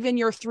 or even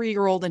your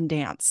 3-year-old in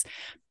dance.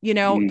 Your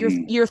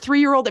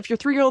 3-year-old, if your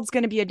 3-year-old's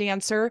going to be a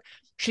dancer,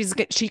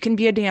 she can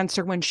be a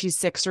dancer when she's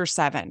 6 or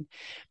 7.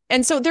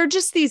 And so they're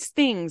just these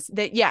things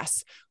that,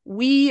 yes,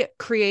 we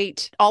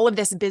create all of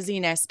this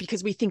busyness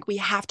because we think we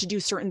have to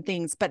do certain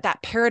things. But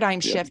that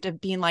paradigm shift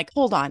of being like,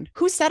 hold on,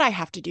 who said I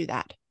have to do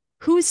that?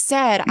 Who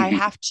said I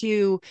have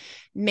to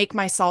make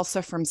my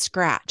salsa from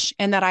scratch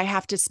and that I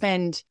have to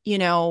spend,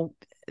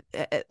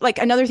 like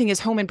another thing is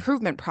home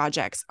improvement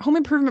projects. Home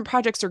improvement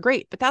projects are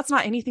great, but that's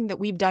not anything that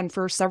we've done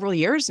for several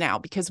years now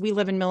because we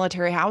live in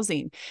military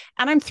housing.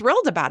 And I'm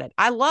thrilled about it.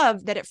 I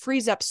love that it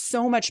frees up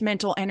so much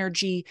mental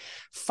energy,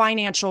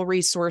 financial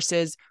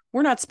resources.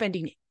 We're not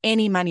spending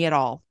any money at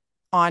all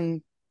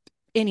on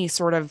any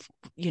sort of,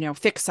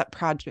 fix up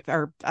project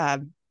or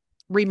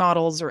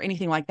remodels or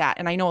anything like that.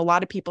 And I know a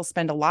lot of people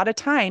spend a lot of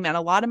time and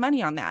a lot of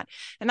money on that.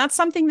 And that's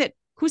something that,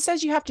 who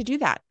says you have to do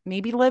that?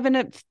 Maybe live in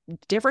a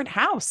different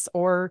house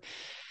or,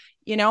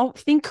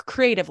 think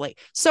creatively.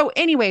 So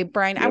anyway,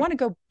 Brian, I want to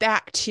go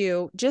back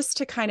to just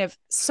to kind of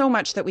so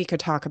much that we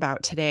could talk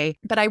about today,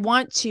 but I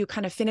want to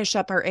kind of finish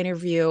up our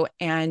interview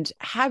and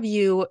have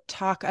you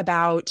talk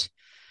about,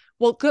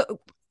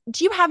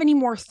 do you have any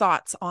more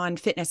thoughts on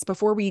fitness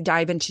before we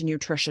dive into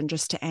nutrition,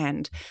 just to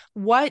end?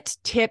 What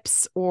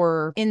tips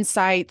or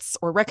insights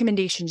or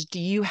recommendations do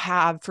you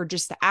have for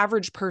just the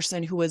average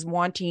person who is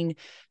wanting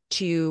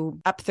to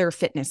up their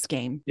fitness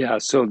game? Yeah.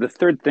 So the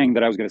third thing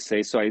that I was going to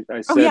say, so I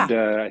said,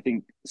 I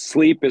think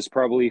sleep is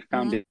probably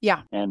found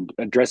and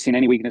addressing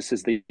any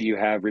weaknesses that you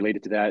have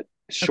related to that,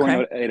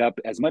 shoring it up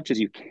as much as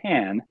you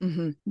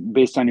can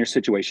based on your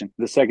situation.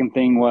 The second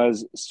thing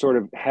was sort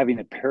of having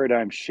a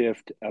paradigm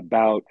shift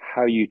about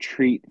how you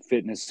treat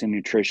fitness and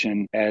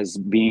nutrition as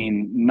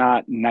being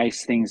not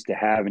nice things to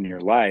have in your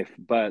life,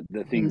 but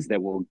the things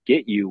that will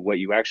get you what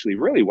you actually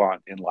really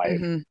want in life.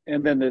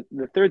 And then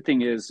the third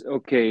thing is,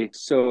 okay,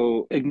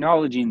 so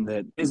acknowledging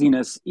that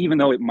busyness, even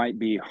though it might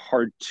be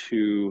hard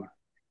to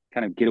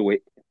kind of get away.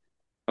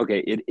 Okay,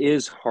 it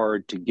is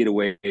hard to get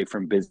away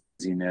from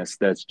busyness.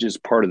 That's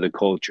just part of the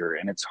culture.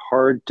 And it's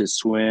hard to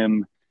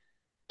swim,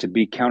 to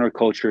be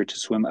counterculture, to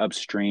swim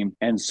upstream.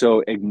 And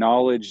so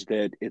acknowledge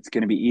that it's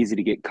going to be easy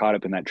to get caught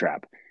up in that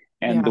trap.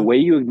 And the way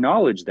you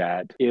acknowledge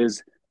that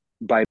is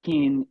by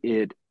making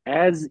it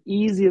as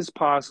easy as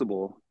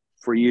possible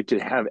for you to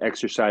have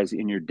exercise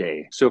in your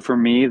day. So for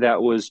me,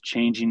 that was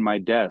changing my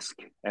desk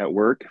at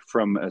work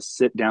from a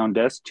sit-down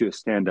desk to a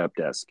stand-up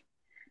desk.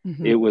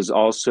 It was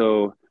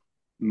also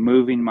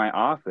moving my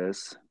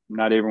office.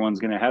 Not everyone's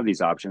going to have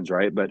these options,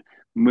 right? But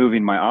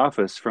moving my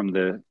office from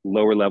the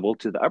lower level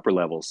to the upper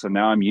level. So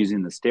now I'm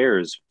using the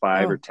stairs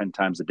 5 or 10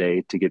 times a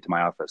day to get to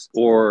my office.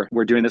 Or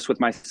we're doing this with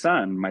my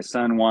son. My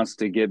son wants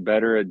to get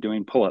better at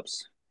doing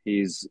pull-ups.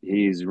 He's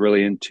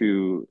really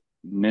into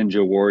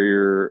ninja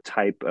warrior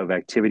type of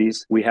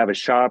activities. We have a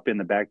shop in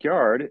the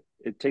backyard.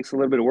 It takes a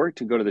little bit of work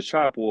to go to the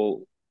shop.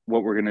 Well,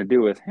 what we're going to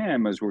do with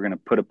him is we're going to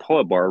put a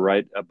pull-up bar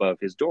right above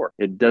his door.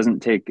 It doesn't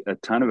take a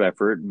ton of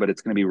effort, but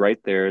it's going to be right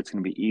there. It's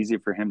going to be easy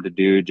for him to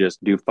do.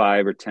 Just do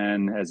 5 or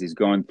 10 as he's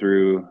going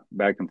through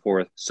back and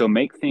forth. So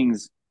make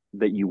things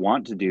that you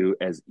want to do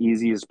as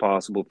easy as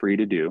possible for you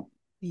to do.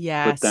 put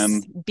Yes.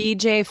 them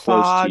BJ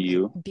close to Fogg.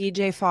 you.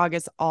 BJ Fogg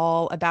is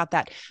all about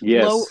that.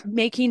 Low Yes,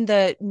 making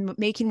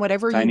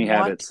whatever you tiny want.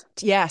 habits.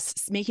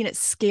 Yes, making it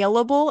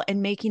scalable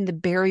and making the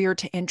barrier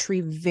to entry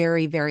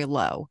very, very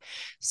low.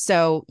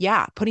 So,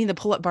 yeah, putting the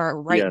pull-up bar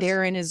right Yes,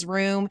 there in his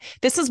room.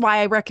 This is why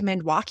I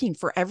recommend walking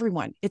for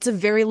everyone. It's a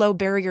very low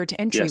barrier to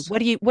entry. yes, What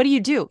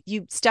do?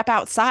 You step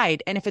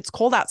outside, and if it's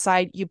cold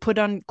outside, you put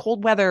on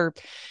cold weather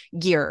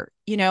gear.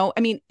 I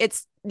mean,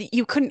 it's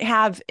you couldn't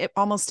have it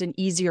almost an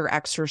easier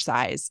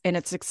exercise, and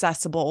it's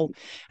accessible.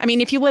 I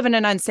mean, if you live in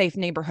an unsafe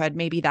neighborhood,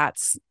 maybe that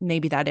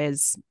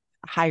is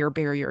a higher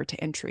barrier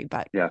to entry,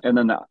 but yeah. And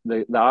then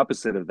the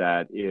opposite of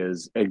that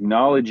is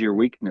acknowledge your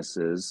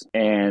weaknesses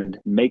and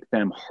make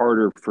them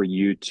harder for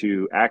you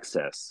to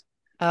access.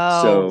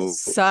 oh, So,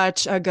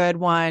 such a good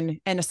one.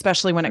 And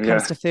especially when it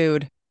comes yeah, to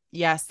food.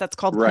 Yes, that's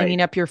called right.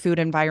 cleaning up your food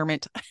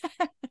environment.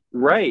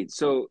 Right.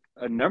 So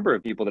a number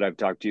of people that I've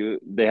talked to,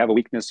 they have a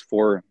weakness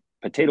for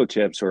potato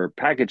chips or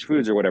packaged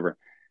foods or whatever.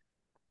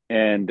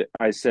 And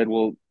I said,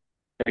 well,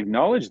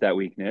 acknowledge that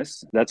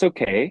weakness. That's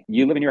okay.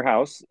 You live in your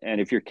house.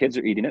 And if your kids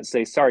are eating it,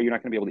 say, sorry, you're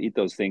not going to be able to eat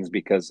those things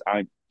because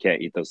I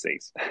can't eat those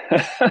things.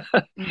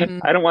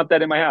 Mhm. I don't want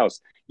that in my house.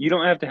 You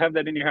don't have to have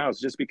that in your house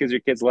just because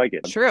your kids like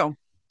it. True.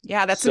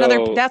 Yeah,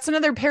 So, that's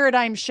another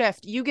paradigm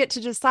shift. You get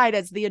to decide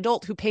as the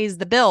adult who pays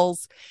the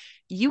bills.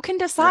 You can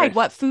decide right,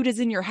 what food is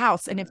in your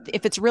house, and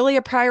if it's really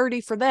a priority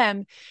for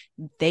them,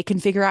 they can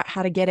figure out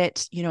how to get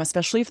it,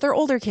 especially if they're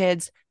older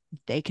kids,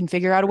 they can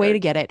figure out a way right, to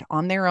get it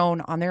on their own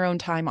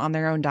time, on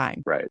their own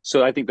dime. right.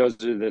 So I think those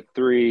are the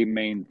three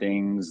main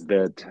things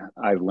that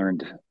I've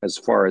learned as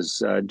far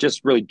as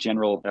just really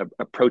general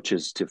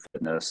approaches to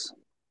fitness.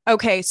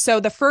 Okay, so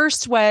the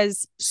first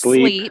was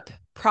Sleep.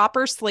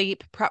 proper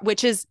sleep,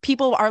 which is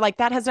people are like,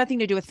 that has nothing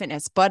to do with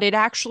fitness, but it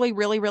actually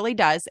really, really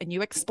does. And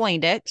you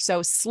explained it.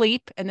 So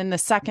sleep. And then the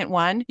second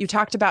one, you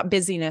talked about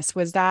busyness.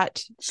 Was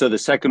that? So the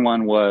second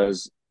one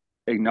was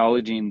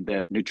acknowledging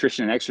that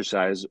nutrition and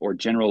exercise or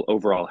general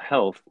overall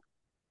health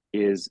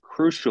is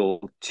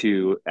crucial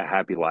to a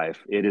happy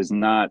life. It is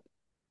not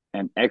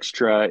an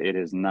extra, it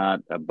is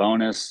not a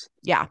bonus.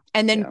 Yeah.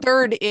 And then Yeah.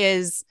 third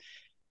is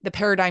the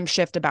paradigm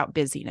shift about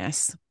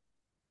busyness.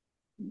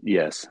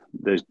 Yes.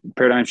 The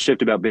paradigm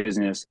shift about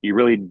business. You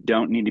really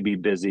don't need to be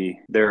busy.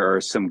 There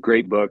are some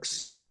great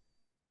books,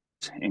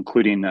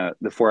 including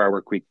The 4 Hour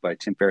Work Week by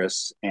Tim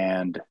Ferriss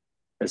and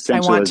I want to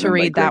Essentialism by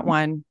read that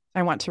one.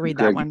 I want to read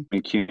that Greg one.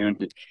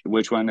 McKeown.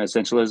 Which one?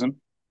 Essentialism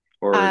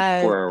or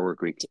Uh, 4 Hour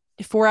Work Week?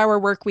 4 Hour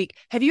Work Week.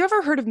 Have you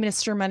ever heard of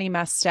Mr. Money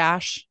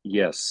Mustache?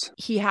 Yes.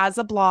 He has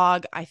a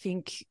blog. I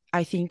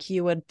think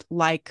you would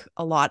like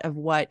a lot of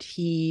what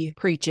he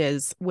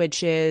preaches,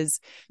 which is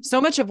so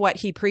much of what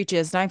he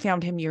preaches. And I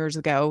found him years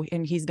ago,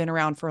 and he's been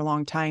around for a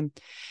long time.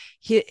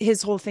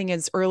 His whole thing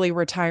is early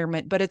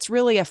retirement, but it's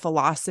really a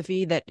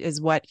philosophy that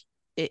is what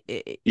he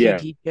Yeah.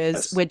 teaches,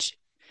 Yes. which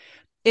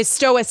is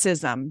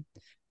stoicism,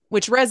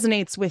 which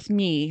resonates with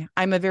me.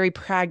 I'm a very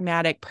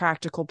pragmatic,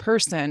 practical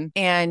person.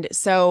 And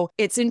so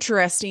it's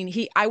interesting.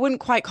 I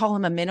wouldn't quite call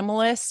him a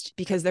minimalist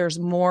because there's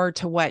more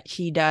to what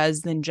he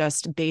does than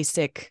just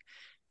basic,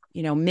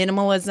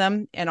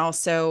 minimalism. And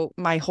also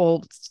my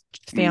whole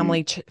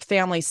Mm.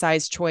 family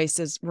size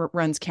choices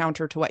runs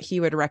counter to what he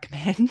would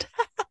recommend.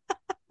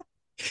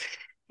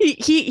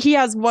 He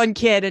has one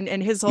kid,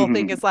 and his whole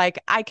thing is like,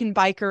 I can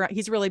bike around.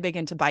 He's really big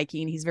into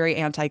biking. He's very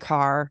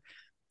anti-car.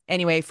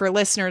 Anyway, for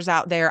listeners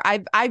out there,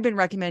 I've been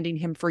recommending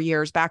him for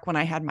years, back when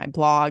I had my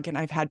blog, and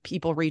I've had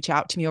people reach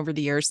out to me over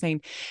the years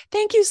saying,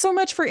 "Thank you so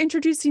much for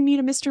introducing me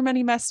to Mr.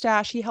 Money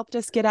Mustache. He helped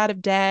us get out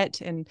of debt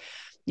and,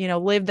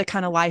 live the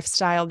kind of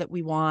lifestyle that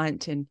we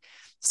want." And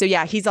so,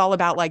 yeah, he's all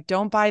about like,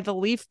 don't buy the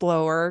leaf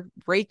blower,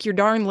 rake your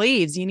darn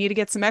leaves. You need to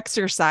get some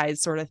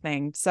exercise, sort of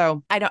thing.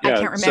 So I Yeah.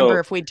 can't remember So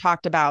if we'd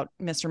talked about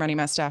Mr. Money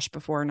Mustache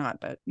before or not,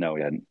 but no,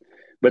 we hadn't.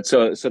 But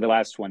so the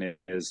last one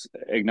is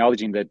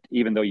acknowledging that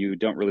even though you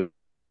don't really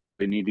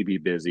need to be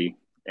busy,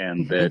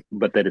 and Mhm.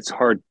 that it's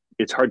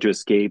hard to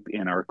escape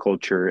in our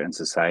culture and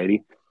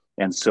society.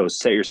 And so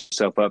set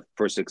yourself up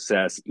for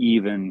success,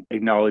 even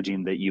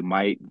acknowledging that you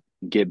might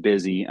get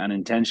busy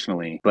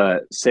unintentionally,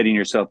 but setting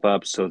yourself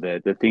up so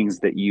that the things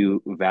that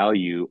you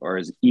value are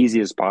as easy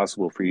as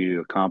possible for you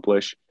to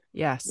accomplish,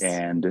 Yes.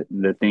 and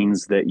the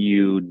things that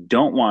you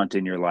don't want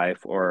in your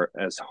life are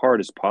as hard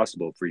as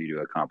possible for you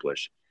to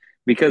accomplish.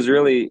 Because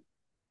really,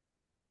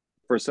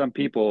 for some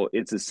people,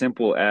 it's as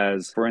simple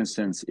as, for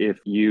instance, if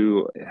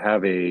you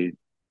have a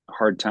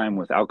hard time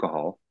with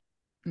alcohol,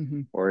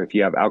 Mhm. or if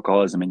you have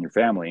alcoholism in your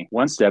family,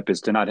 one step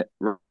is to not,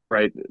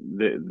 right.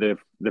 The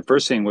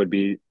first thing would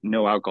be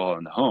no alcohol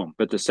in the home.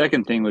 But the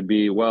second thing would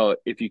be, well,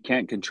 if you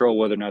can't control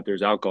whether or not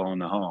there's alcohol in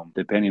the home,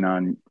 depending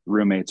on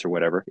roommates or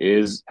whatever,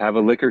 is have a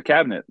liquor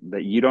cabinet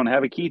that you don't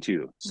have a key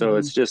to. So Mhm.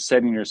 it's just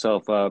setting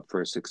yourself up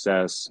for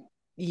success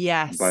by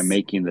Yes.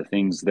 making the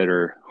things that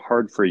are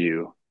hard for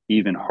you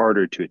even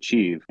harder to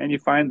achieve. And you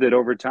find that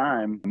over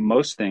time,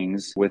 most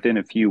things within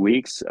a few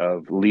weeks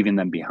of leaving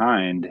them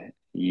behind,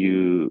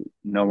 you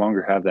no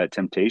longer have that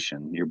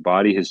temptation. Your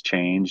body has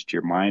changed,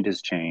 your mind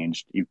has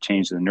changed, you've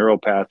changed the neural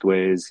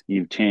pathways,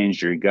 you've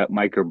changed your gut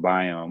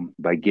microbiome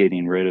by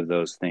getting rid of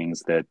those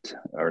things that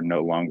are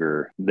no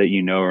longer, that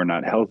you know are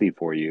not healthy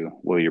for you.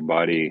 Well, your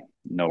body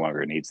no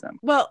longer needs them.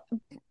 Well,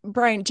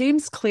 Brian,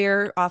 James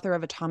Clear, author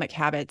of Atomic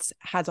Habits,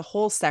 has a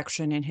whole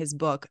section in his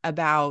book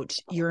about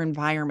your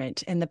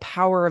environment and the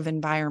power of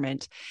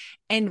environment.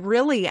 And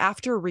really,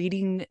 after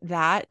reading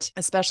that,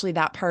 especially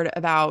that part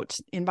about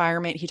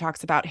environment, he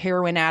talks about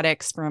heroin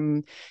addicts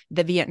from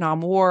the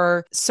Vietnam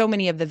War. So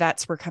many of the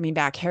vets were coming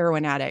back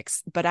heroin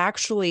addicts, but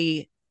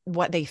actually,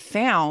 what they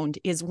found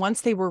is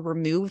once they were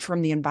removed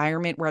from the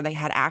environment where they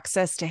had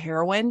access to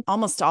heroin,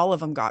 almost all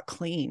of them got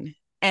clean.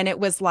 And it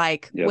was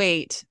like, Yep.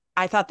 wait,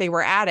 I thought they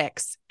were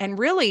addicts. And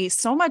really,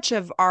 so much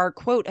of our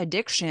quote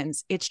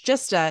addictions, it's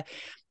just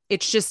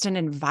an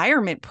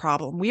environment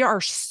problem. We are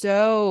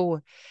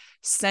so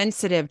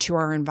sensitive to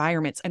our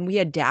environments and we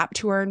adapt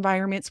to our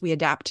environments. We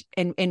adapt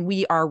and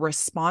we are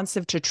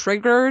responsive to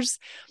triggers,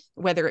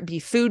 whether it be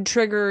food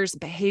triggers,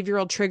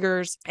 behavioral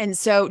triggers. And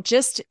so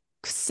just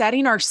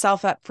setting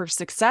ourselves up for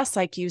success,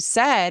 like you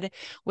said,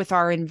 with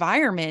our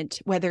environment,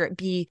 whether it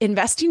be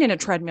investing in a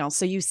treadmill.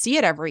 So you see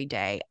it every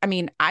day. I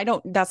mean,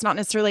 that's not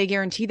necessarily a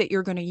guarantee that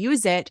you're going to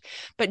use it,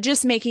 but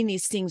just making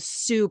these things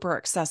super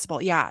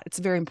accessible. Yeah, it's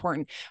very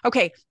important.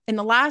 Okay. In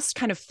the last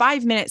kind of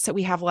 5 minutes that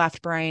we have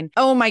left, Brian,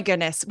 oh my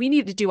goodness, we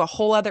need to do a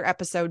whole other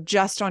episode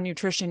just on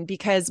nutrition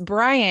because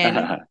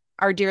Brian,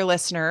 our dear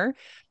listener,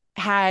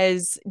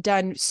 has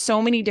done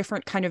so many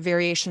different kind of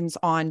variations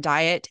on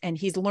diet and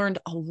he's learned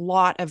a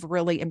lot of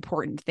really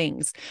important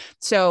things.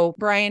 So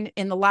Brian,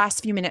 in the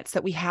last few minutes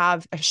that we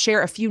have,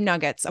 share a few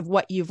nuggets of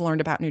what you've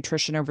learned about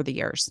nutrition over the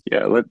years.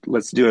 Yeah,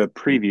 let's do a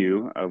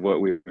preview of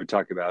what we would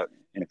talk about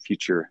in a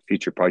future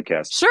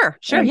podcast. Sure.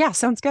 Yeah,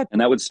 sounds good.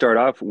 And that would start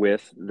off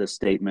with the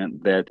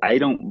statement that I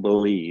don't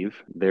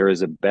believe there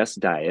is a best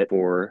diet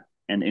for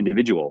an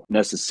individual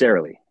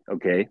necessarily.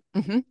 Okay.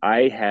 Mm-hmm.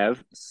 I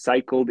have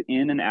cycled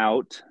in and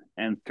out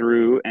and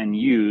through and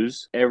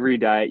use every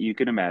diet you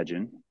can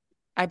imagine.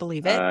 I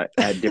believe it.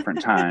 At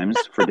different times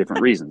for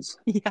different reasons.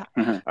 Yeah.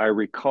 I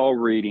recall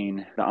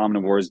reading The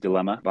Omnivore's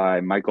Dilemma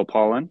by Michael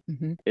Pollan.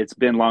 Mm-hmm. It's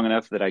been long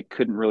enough that I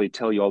couldn't really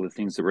tell you all the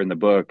things that were in the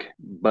book,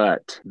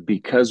 but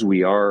because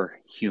we are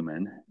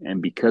human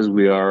and because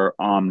we are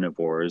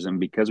omnivores and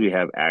because we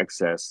have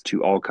access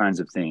to all kinds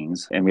of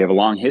things and we have a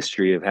long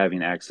history of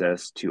having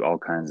access to all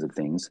kinds of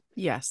things,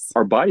 yes,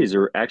 our bodies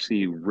are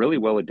actually really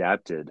well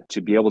adapted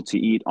to be able to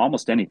eat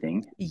almost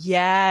anything.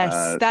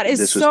 Yes, that is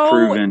this was so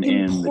proven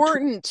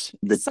important.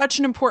 Such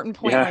an important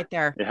point right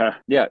there.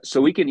 Yeah. So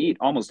we can eat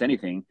almost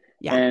anything,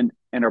 and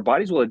our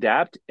bodies will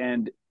adapt.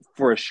 And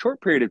for a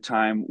short period of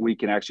time, we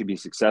can actually be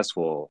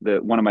successful.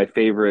 One of my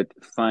favorite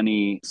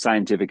funny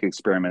scientific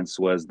experiments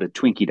was the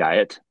Twinkie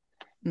diet,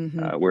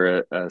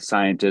 where a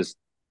scientist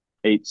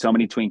ate so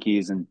many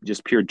Twinkies and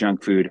just pure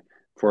junk food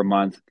for a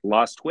month,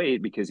 lost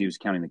weight because he was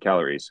counting the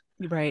calories.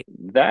 Right.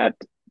 That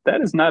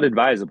is not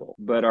advisable,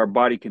 but our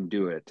body can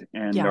do it,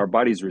 and our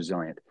body's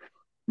resilient.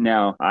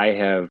 Now, I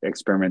have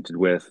experimented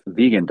with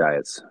vegan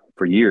diets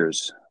for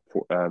years,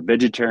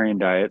 vegetarian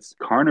diets,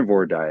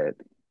 carnivore diet,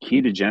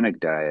 ketogenic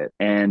diet.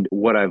 And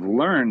what I've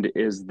learned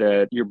is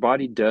that your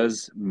body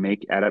does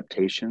make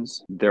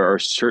adaptations. There are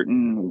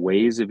certain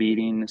ways of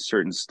eating,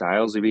 certain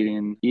styles of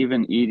eating,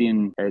 even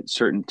eating at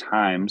certain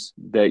times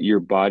that your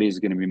body is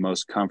going to be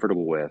most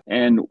comfortable with.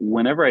 And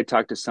whenever I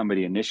talk to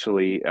somebody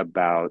initially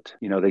about,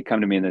 they come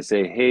to me and they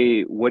say,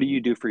 hey, what do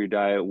you do for your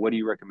diet? What do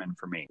you recommend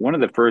for me? One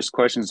of the first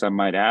questions I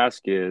might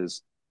ask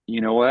is, you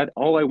know what?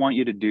 All I want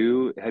you to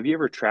do, have you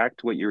ever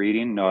tracked what you're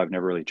eating? No, I've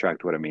never really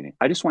tracked what I'm eating.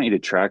 I just want you to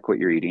track what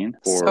you're eating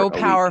for so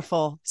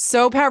powerful.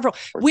 So powerful.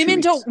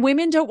 Women don't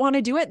want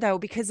to do it though,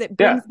 because it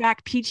brings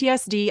back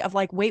PTSD of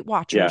like Weight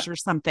Watchers or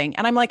something.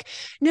 And I'm like,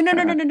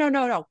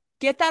 no.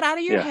 Get that out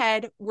of your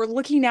head. We're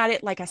looking at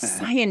it like a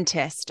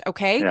scientist.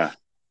 Okay. Yeah.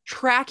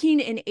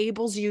 Tracking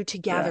enables you to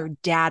gather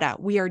data.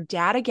 We are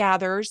data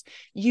gatherers.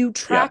 You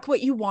track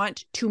what you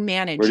want to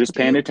manage. We're just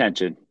paying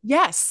attention.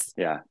 Yes.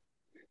 Yeah.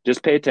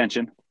 Just pay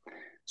attention.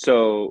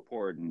 So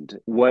important.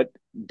 What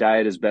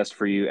diet is best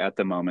for you at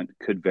the moment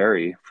could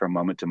vary from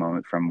moment to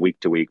moment, from week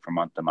to week, from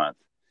month to month.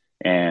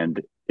 And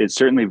it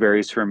certainly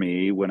varies for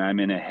me. When I'm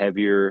in a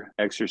heavier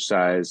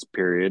exercise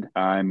period,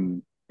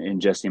 I'm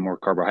ingesting more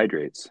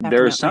carbohydrates. Definitely.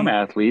 There are some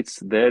athletes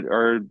that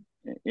are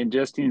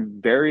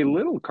ingesting very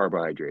little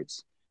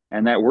carbohydrates,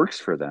 and that works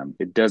for them.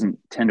 It doesn't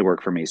tend to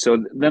work for me.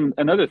 So then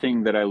another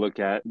thing that I look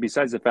at,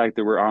 besides the fact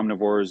that we're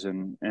omnivores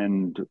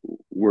and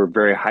we're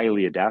very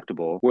highly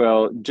adaptable,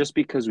 well, just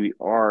because we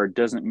are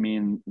doesn't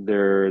mean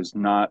there's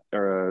not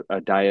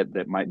a diet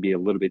that might be a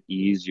little bit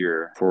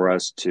easier for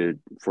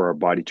our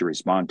body to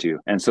respond to.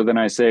 And so then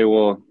I say,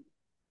 well,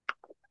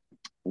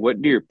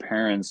 what did your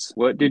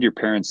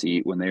parents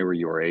eat when they were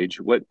your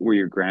age? What were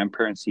your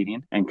grandparents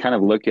eating? And kind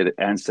of look at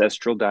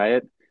ancestral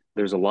diet.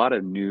 There's a lot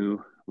of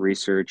new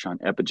research on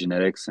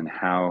epigenetics and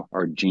how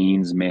our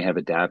genes may have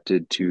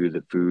adapted to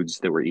the foods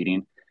that we're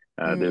eating.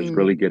 There's Mm,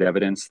 really good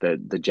evidence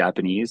that the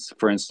Japanese,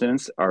 for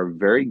instance, are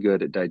very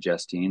good at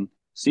digesting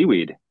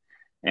seaweed.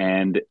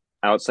 And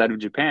outside of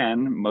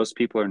Japan, most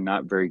people are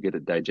not very good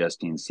at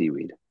digesting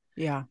seaweed.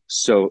 yeah.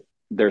 So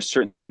there's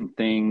certain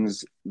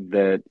things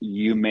that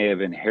you may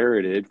have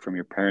inherited from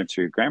your parents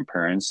or your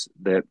grandparents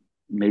that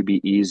may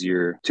be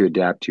easier to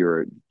adapt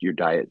your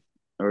diet,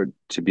 or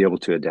to be able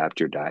to adapt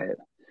your diet.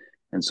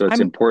 And so it's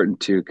I'm important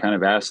to kind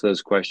of ask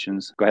those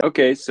questions. Go ahead.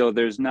 Okay, so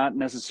there's not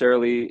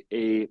necessarily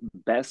a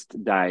best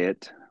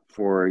diet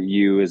for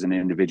you as an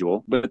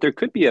individual, but there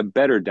could be a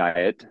better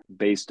diet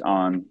based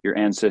on your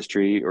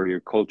ancestry or your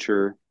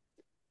culture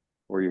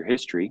or your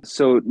history.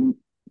 So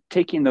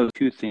taking those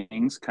two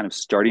things, kind of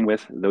starting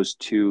with those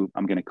two,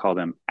 I'm going to call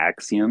them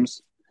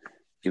axioms,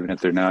 even if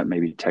they're not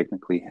maybe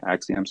technically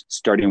axioms.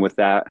 Starting with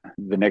that,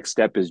 the next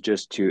step is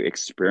just to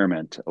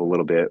experiment a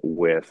little bit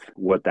with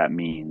what that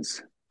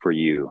means for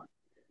you.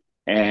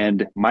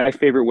 And my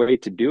favorite way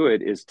to do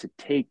it is to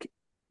take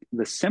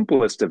the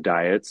simplest of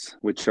diets,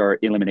 which are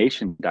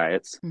elimination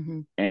diets,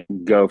 mhm. and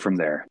go from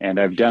there. And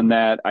I've done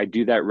that. I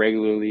do that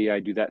regularly. I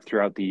do that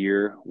throughout the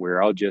year,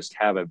 where I'll just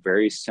have a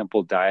very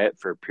simple diet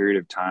for a period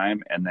of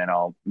time, and then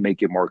I'll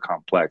make it more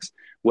complex.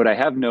 What I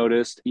have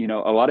noticed, a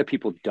lot of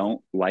people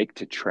don't like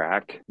to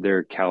track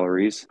their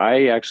calories.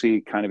 I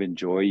actually kind of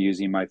enjoy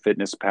using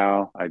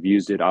MyFitnessPal. I've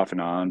used it off and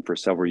on for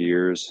several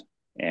years,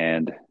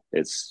 and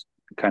it's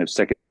kind of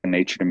second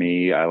nature to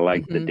me. I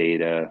like the Mhm.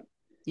 data,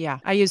 Yeah,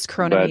 I use but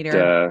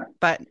Chronometer,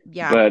 but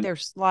yeah, but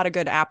there's a lot of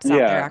good apps out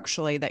there yeah,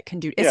 actually that can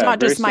do. It's yeah, not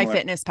very just similar.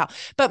 MyFitnessPal,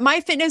 but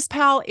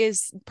MyFitnessPal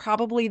is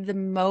probably the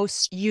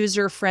most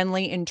user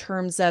friendly in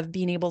terms of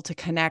being able to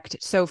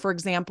connect. So, for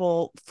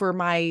example, for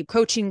my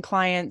coaching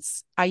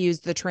clients, I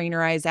use the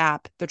Trainerize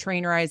app. The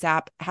Trainerize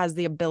app has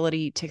the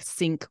ability to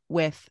sync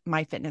with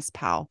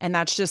MyFitnessPal, and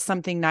that's just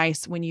something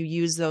nice when you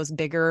use those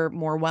bigger,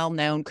 more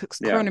well-known.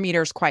 Yeah.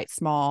 Chronometer is quite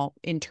small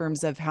in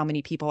terms of how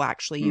many people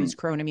actually use Mm,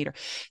 Chronometer.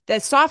 The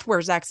software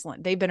is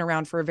excellent. They've been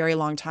around for a very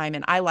long time,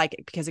 and I like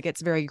it because it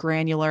gets very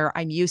granular.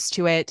 I'm used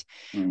to it.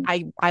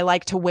 mm, I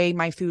like to weigh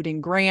my food in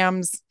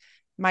grams.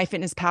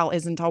 MyFitnessPal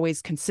isn't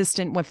always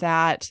consistent with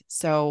that.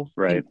 So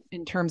right.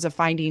 in terms of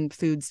finding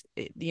foods,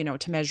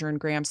 to measure in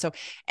grams. So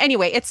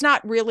anyway, it's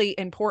not really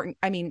important.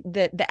 I mean,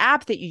 the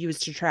app that you use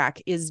to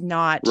track is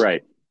not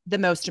Right. the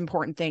most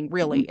important thing,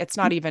 really. It's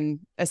not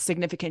even a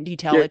significant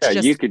detail. It's Yeah,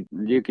 you just, could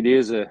you could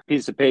use a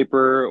piece of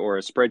paper or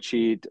a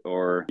spreadsheet,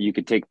 or you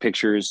could take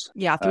pictures.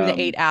 yeah, through the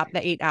eight app.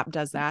 The eight app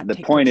does that. The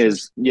Take point pictures.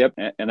 is, yep,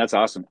 and that's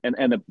awesome.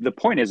 And the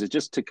point is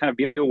just to kind of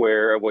be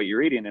aware of what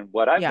you're eating. And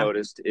what I've Yeah.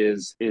 noticed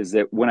is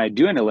that when I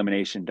do an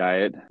elimination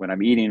diet, when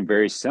I'm eating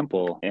very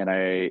simple, and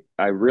I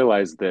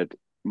realize that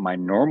my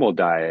normal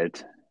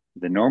diet,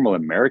 the normal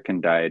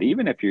American diet,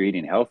 even if you're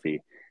eating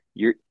healthy,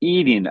 you're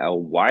eating a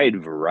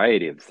wide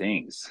variety of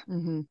things.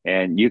 Mm-hmm.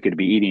 And you could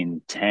be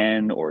eating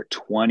 10 or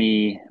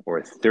 20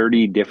 or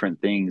 30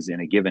 different things in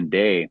a given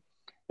day.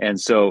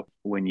 And so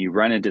when you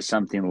run into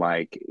something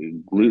like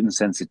gluten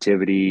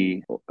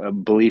sensitivity, a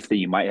belief that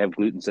you might have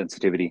gluten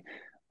sensitivity,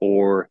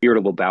 or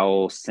irritable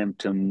bowel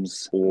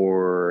symptoms,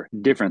 or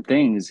different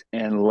things,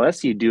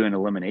 unless you do an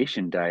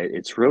elimination diet,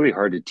 it's really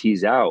hard to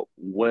tease out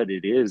what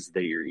it is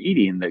that you're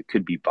eating that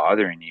could be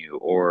bothering you,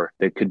 or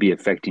that could be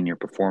affecting your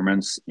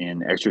performance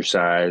in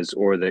exercise,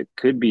 or that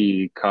could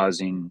be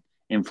causing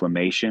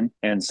inflammation.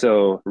 And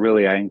so,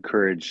 really, I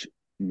encourage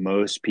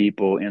most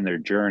people in their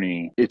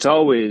journey,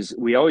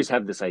 we always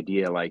have this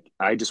idea like,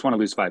 I just want to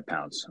lose 5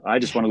 pounds. I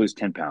just want to lose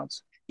 10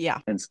 pounds. Yeah.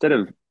 Instead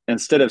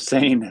of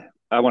saying,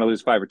 I want to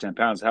lose 5 or 10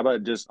 pounds, how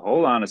about just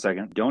hold on a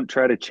second? Don't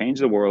try to change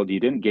the world. You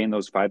didn't gain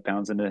those 5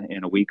 pounds in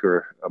a week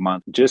or a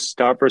month. Just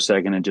stop for a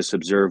second and just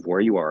observe where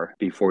you are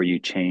before you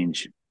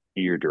change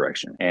your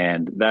direction.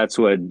 And that's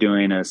what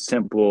doing a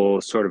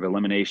simple sort of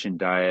elimination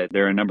diet.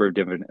 There are a number of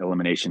different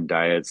elimination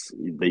diets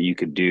that you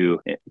could do.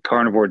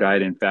 Carnivore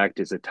diet, in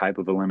fact, is a type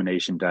of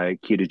elimination diet.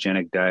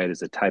 Ketogenic diet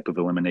is a type of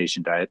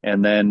elimination diet.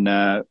 And then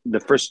the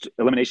first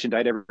elimination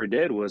diet I ever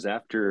did was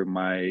after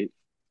my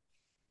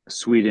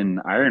Sweden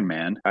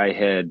Ironman. I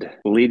had,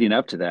 leading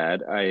up to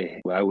that, I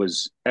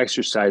was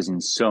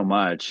exercising so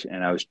much,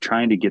 and I was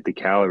trying to get the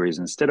calories.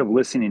 Instead of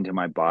listening to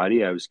my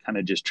body, I was kind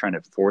of just trying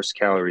to force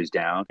calories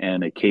down,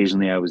 and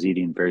occasionally I was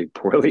eating very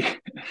poorly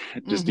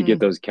just to Mm-hmm. get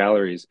those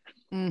calories,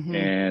 Mm-hmm.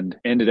 and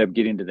ended up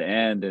getting to the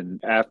end,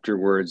 and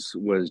afterwards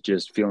was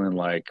just feeling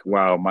like,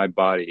 wow, my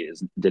body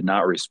did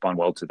not respond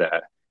well to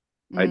that.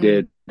 I Mm.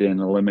 did an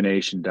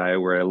elimination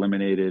diet where I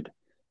eliminated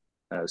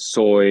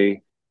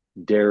soy,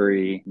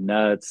 dairy,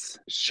 nuts,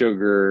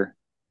 sugar,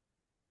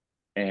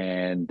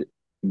 and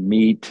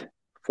meat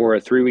for a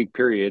 3 week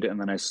period. And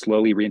then I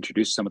slowly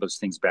reintroduced some of those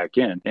things back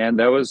in. And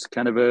that was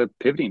kind of a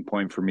pivoting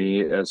point for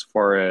me as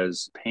far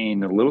as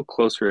paying a little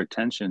closer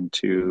attention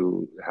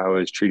to how I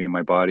was treating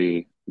my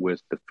body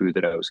with the food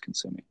that I was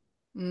consuming.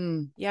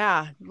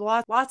 Yeah,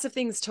 lots of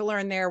things to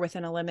learn there with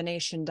an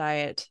elimination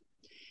diet.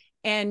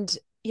 And,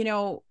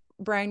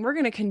 Brian, we're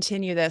going to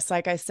continue this.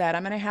 Like I said,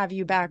 I'm going to have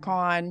you back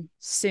on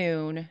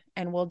soon.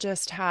 and we'll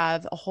just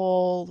have a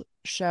whole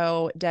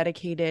show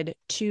dedicated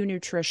to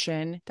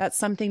nutrition. That's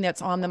something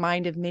that's on the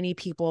mind of many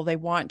people. They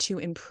want to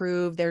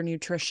improve their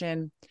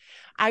nutrition.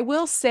 I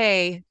will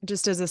say,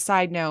 just as a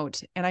side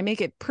note, and I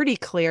make it pretty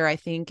clear, I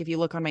think, if you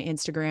look on my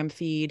Instagram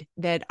feed,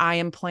 that I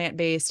am plant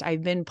based.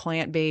 I've been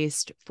plant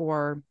based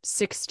for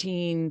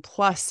 16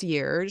 plus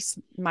years.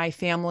 My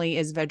family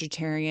is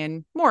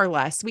vegetarian, more or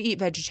less. We eat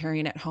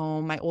vegetarian at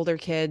home. My older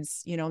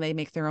kids, they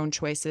make their own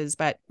choices,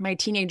 but my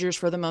teenagers,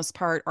 for the most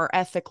part, are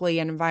ethically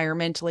and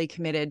environmentally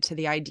committed to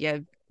the idea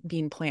of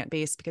being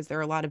plant-based because there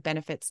are a lot of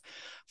benefits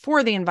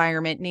for the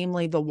environment,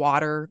 namely the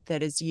water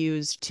that is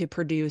used to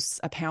produce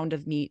a pound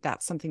of meat.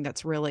 That's something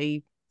that's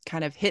really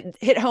kind of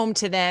hit home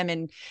to them.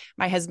 And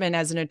my husband,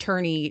 as an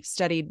attorney,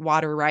 studied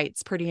water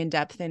rights pretty in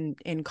depth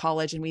in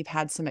college. And we've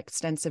had some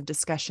extensive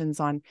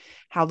discussions on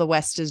how the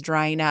West is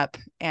drying up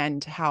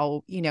and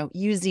how,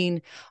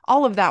 using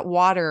all of that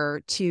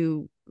water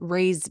to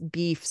raise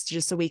beefs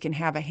just so we can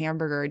have a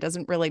hamburger, it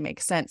doesn't really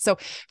make sense. So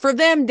for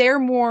them, they're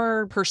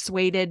more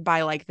persuaded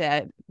by like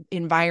the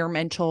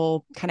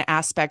environmental kind of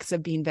aspects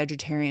of being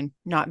vegetarian,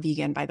 not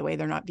vegan. By the way,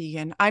 they're not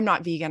vegan. I'm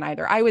not vegan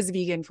either. I was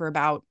vegan for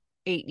about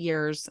 8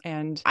 years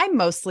and I'm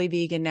mostly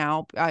vegan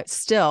now,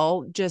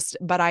 still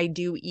but I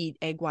do eat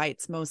egg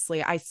whites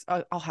mostly.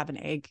 I'll have an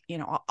egg,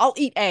 I'll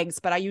eat eggs,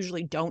 but I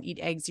usually don't eat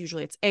eggs.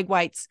 Usually it's egg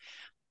whites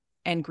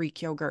and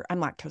Greek yogurt. I'm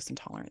lactose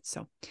intolerant.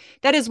 So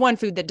that is one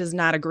food that does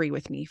not agree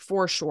with me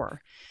for sure.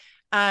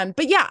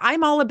 But yeah,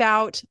 I'm all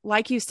about,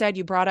 like you said,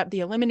 you brought up the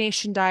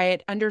elimination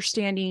diet.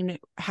 Understanding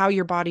how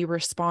your body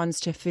responds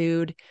to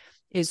food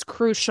is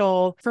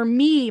crucial. For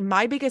me,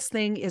 my biggest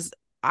thing is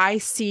I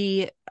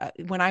see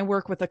when I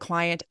work with a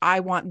client,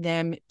 I want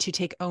them to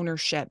take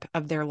ownership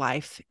of their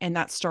life. And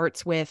that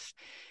starts with,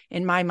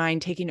 in my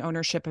mind, taking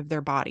ownership of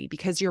their body,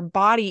 because your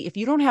body, if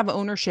you don't have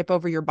ownership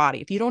over your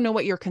body, if you don't know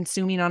what you're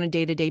consuming on a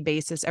day-to-day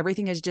basis,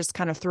 everything is just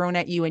kind of thrown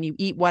at you and you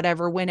eat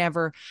whatever,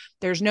 whenever.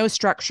 There's no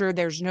structure.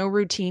 There's no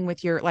routine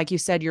with like you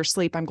said, your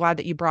sleep. I'm glad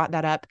that you brought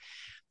that up.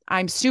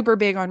 I'm super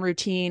big on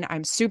routine.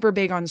 I'm super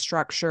big on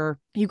structure.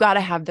 You got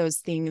to have those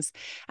things.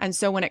 And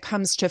so when it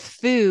comes to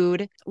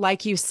food,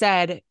 like you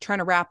said, trying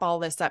to wrap all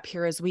this up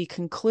here as we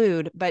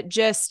conclude, but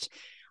just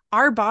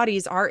our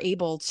bodies are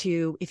able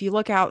to, if you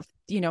look out,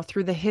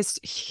 through the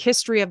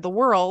history of the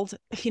world,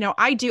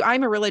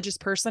 I'm a religious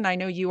person. I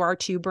know you are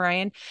too,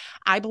 Brian.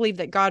 I believe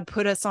that God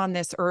put us on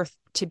this earth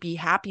to be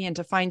happy and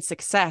to find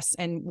success.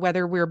 And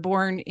whether we're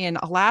born in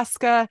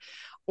Alaska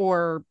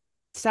or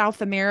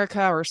South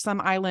America or some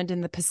island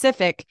in the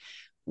Pacific,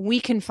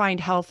 we can find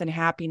health and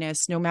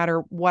happiness no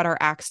matter what our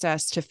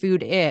access to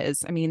food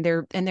is. I mean,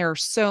 there are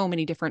so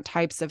many different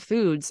types of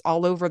foods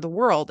all over the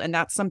world. And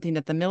that's something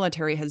that the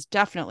military has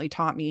definitely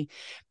taught me,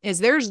 is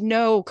there's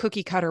no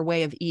cookie cutter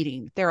way of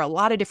eating. There are a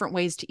lot of different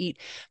ways to eat.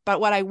 But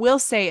what I will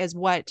say is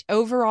what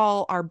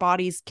overall our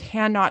bodies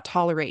cannot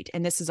tolerate,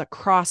 and this is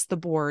across the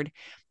board,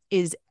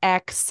 is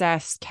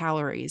excess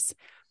calories.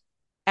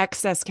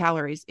 Excess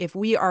calories. If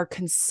we are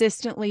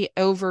consistently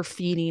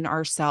overfeeding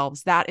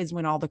ourselves, that is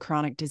when all the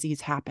chronic disease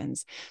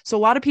happens. So a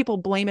lot of people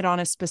blame it on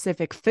a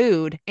specific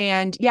food.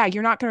 And yeah,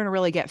 you're not going to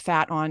really get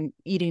fat on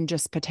eating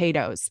just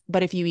potatoes.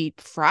 But if you eat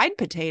fried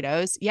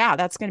potatoes, yeah,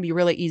 that's going to be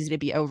really easy to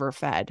be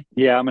overfed.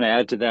 Yeah, I'm going to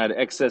add to that: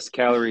 excess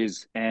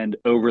calories and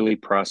overly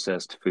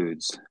processed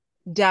foods.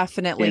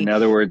 Definitely. In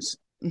other words,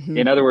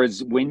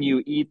 when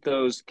you eat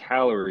those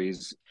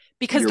calories,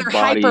 because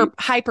they're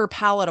hyper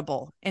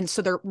palatable, and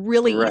so they're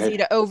really easy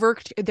to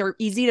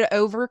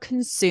over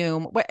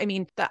consume. What I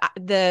mean,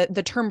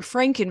 the term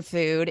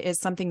frankenfood is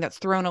something that's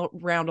thrown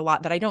around a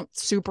lot that I don't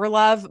super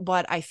love,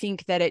 but I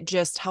think that it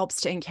just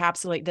helps to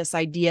encapsulate this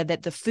idea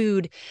that the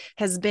food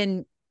has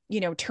been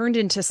turned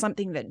into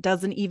something that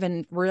doesn't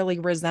even really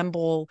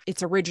resemble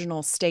its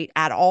original state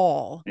at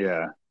all.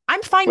 Yeah.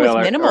 I'm fine with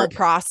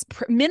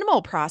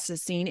minimal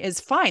processing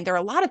is fine. There are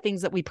a lot of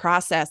things that we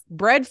process.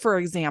 Bread, for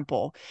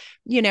example,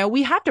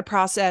 we have to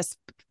process.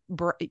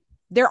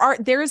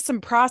 There is some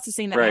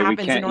processing that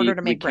happens in order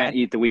to make bread. We can't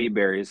eat the wheat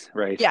berries,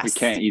 right? Yes. We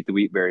can't eat the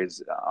wheat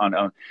berries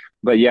on.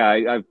 But yeah,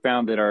 I've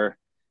found that our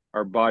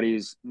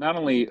bodies, not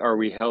only are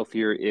we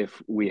healthier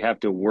if we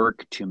have to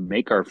work to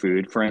make our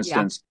food. For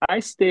instance,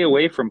 I stay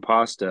away from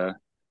pasta,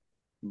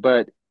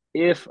 but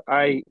if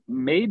I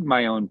made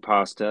my own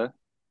pasta,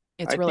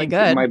 it's really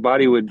good. My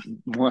body would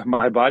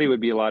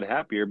be a lot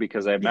happier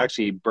because I'm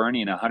actually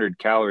burning 100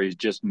 calories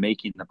just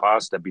making the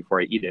pasta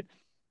before I eat it.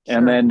 Sure.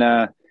 And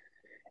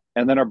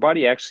then our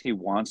body actually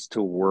wants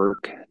to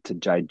work to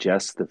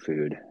digest the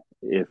food.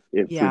 If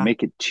we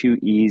make it too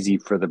easy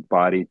for the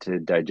body to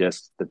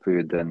digest the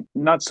food, then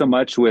not so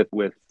much with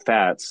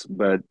fats,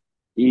 but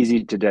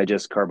easy to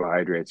digest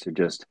carbohydrates are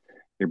just,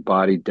 your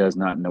body does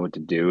not know what to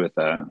do with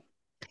that.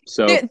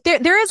 So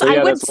there is,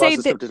 I would say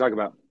that stuff to talk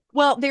about.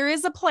 Well, there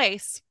is a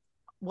place.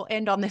 We'll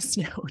end on this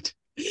note.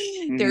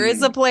 There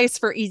is a Mhm. place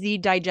for easy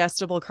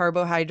digestible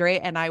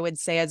carbohydrate. And I would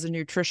say, as a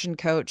nutrition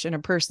coach and a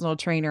personal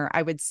trainer,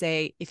 I would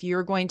say if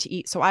you're going to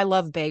eat, so I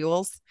love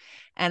bagels,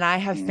 and I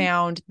have Mhm.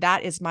 found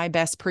that is my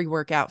best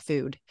pre-workout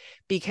food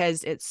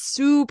because it's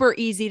super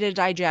easy to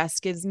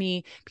digest, gives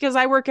me, because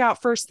I work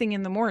out first thing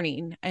in the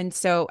morning. And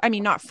so, I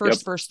mean, not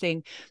Yep. first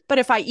thing, but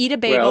if I eat a Well,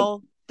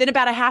 bagel, then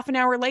about a half an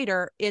hour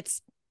later,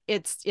 it's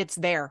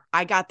there.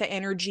 I got the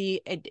energy.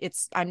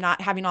 I'm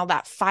not having all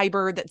that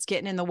fiber that's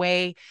getting in the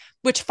way,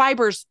 which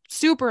fiber's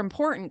super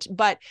important.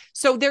 But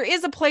so there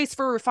is a place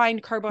for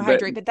refined but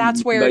carbohydrate, but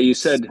that's where you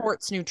said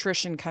sports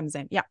nutrition comes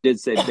in. Yeah.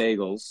 did say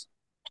bagels,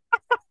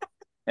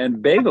 and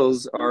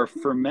bagels are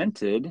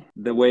fermented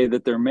the way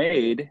that they're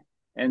made,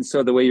 and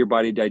so the way your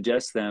body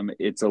digests them,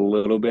 it's a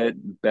little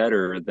bit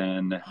better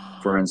than,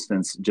 for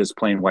instance, just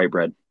plain white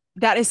bread.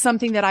 That is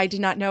something that I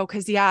did not know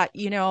because, yeah,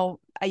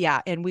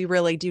 yeah, and we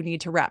really do need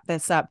to wrap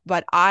this up.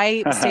 But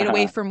I stayed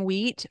away from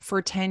wheat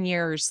for 10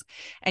 years.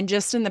 And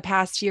just in the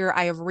past year,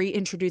 I have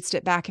reintroduced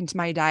it back into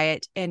my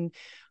diet. And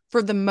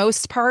for the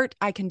most part,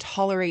 I can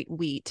tolerate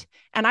wheat.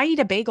 And I eat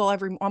a bagel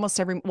almost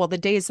every, well, the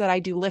days that I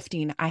do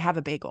lifting, I have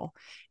a bagel,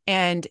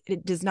 and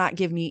it does not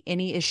give me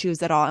any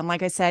issues at all. And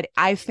like I said,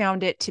 I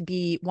found it to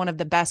be one of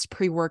the best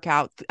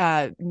pre-workout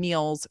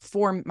meals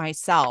for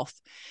myself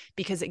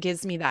because it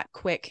gives me that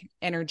quick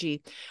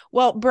energy.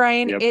 Well,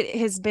 Brian, Yep. it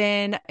has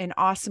been an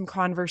awesome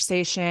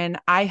conversation.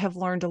 I have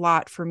learned a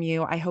lot from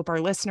you. I hope our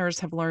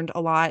listeners have learned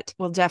a lot.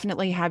 We'll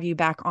definitely have you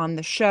back on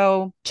the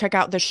show. Check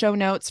out the show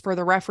notes for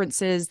the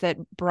references that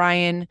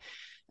Brian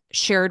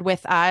shared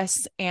with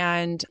us.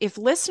 And if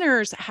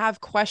listeners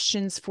have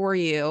questions for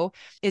you,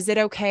 is it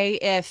okay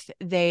if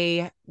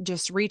they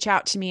just reach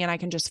out to me and I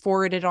can just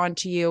forward it on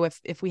to you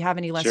if we have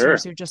any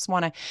listeners Sure. who just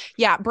want to?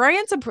 Yeah,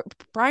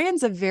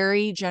 Brian's a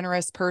very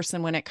generous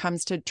person when it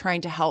comes to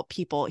trying to help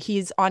people.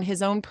 He's on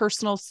his own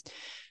personal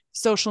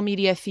social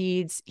media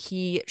feeds.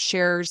 He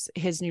shares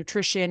his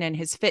nutrition and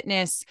his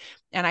fitness.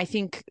 And I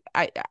think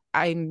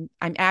I'm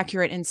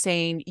accurate in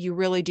saying you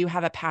really do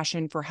have a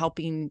passion for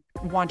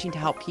wanting to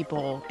help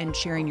people and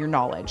sharing your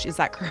knowledge. Is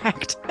that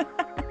correct?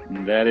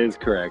 That is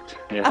correct.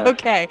 Yeah.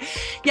 Okay.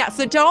 Yeah.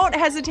 So don't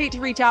hesitate to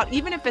reach out,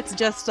 even if it's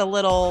just a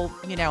little,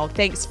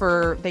 thanks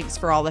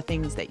for all the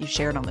things that you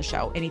shared on the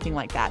show, anything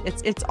like that.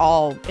 It's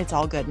all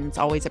good and it's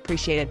always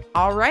appreciated.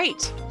 All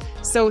right.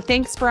 So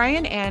thanks,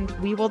 Brian, and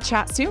we will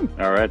chat soon.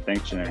 All right.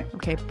 Thanks, Janae.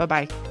 Okay.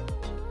 Bye-bye.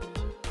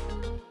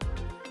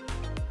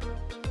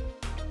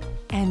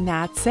 And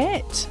that's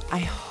it. I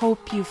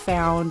hope you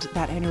found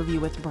that interview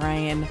with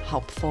Brian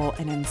helpful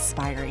and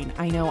inspiring.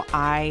 I know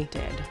I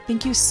did.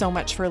 Thank you so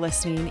much for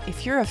listening.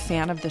 If you're a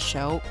fan of the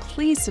show,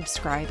 please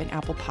subscribe in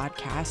Apple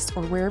Podcasts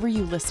or wherever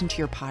you listen to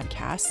your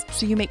podcasts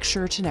so you make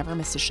sure to never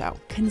miss a show.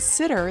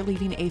 Consider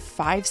leaving a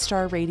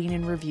 5-star rating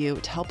and review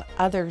to help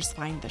others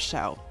find the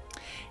show.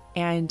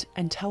 And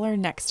until our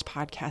next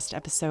podcast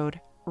episode,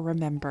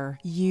 remember,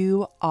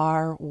 you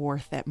are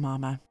worth it,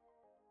 Mama.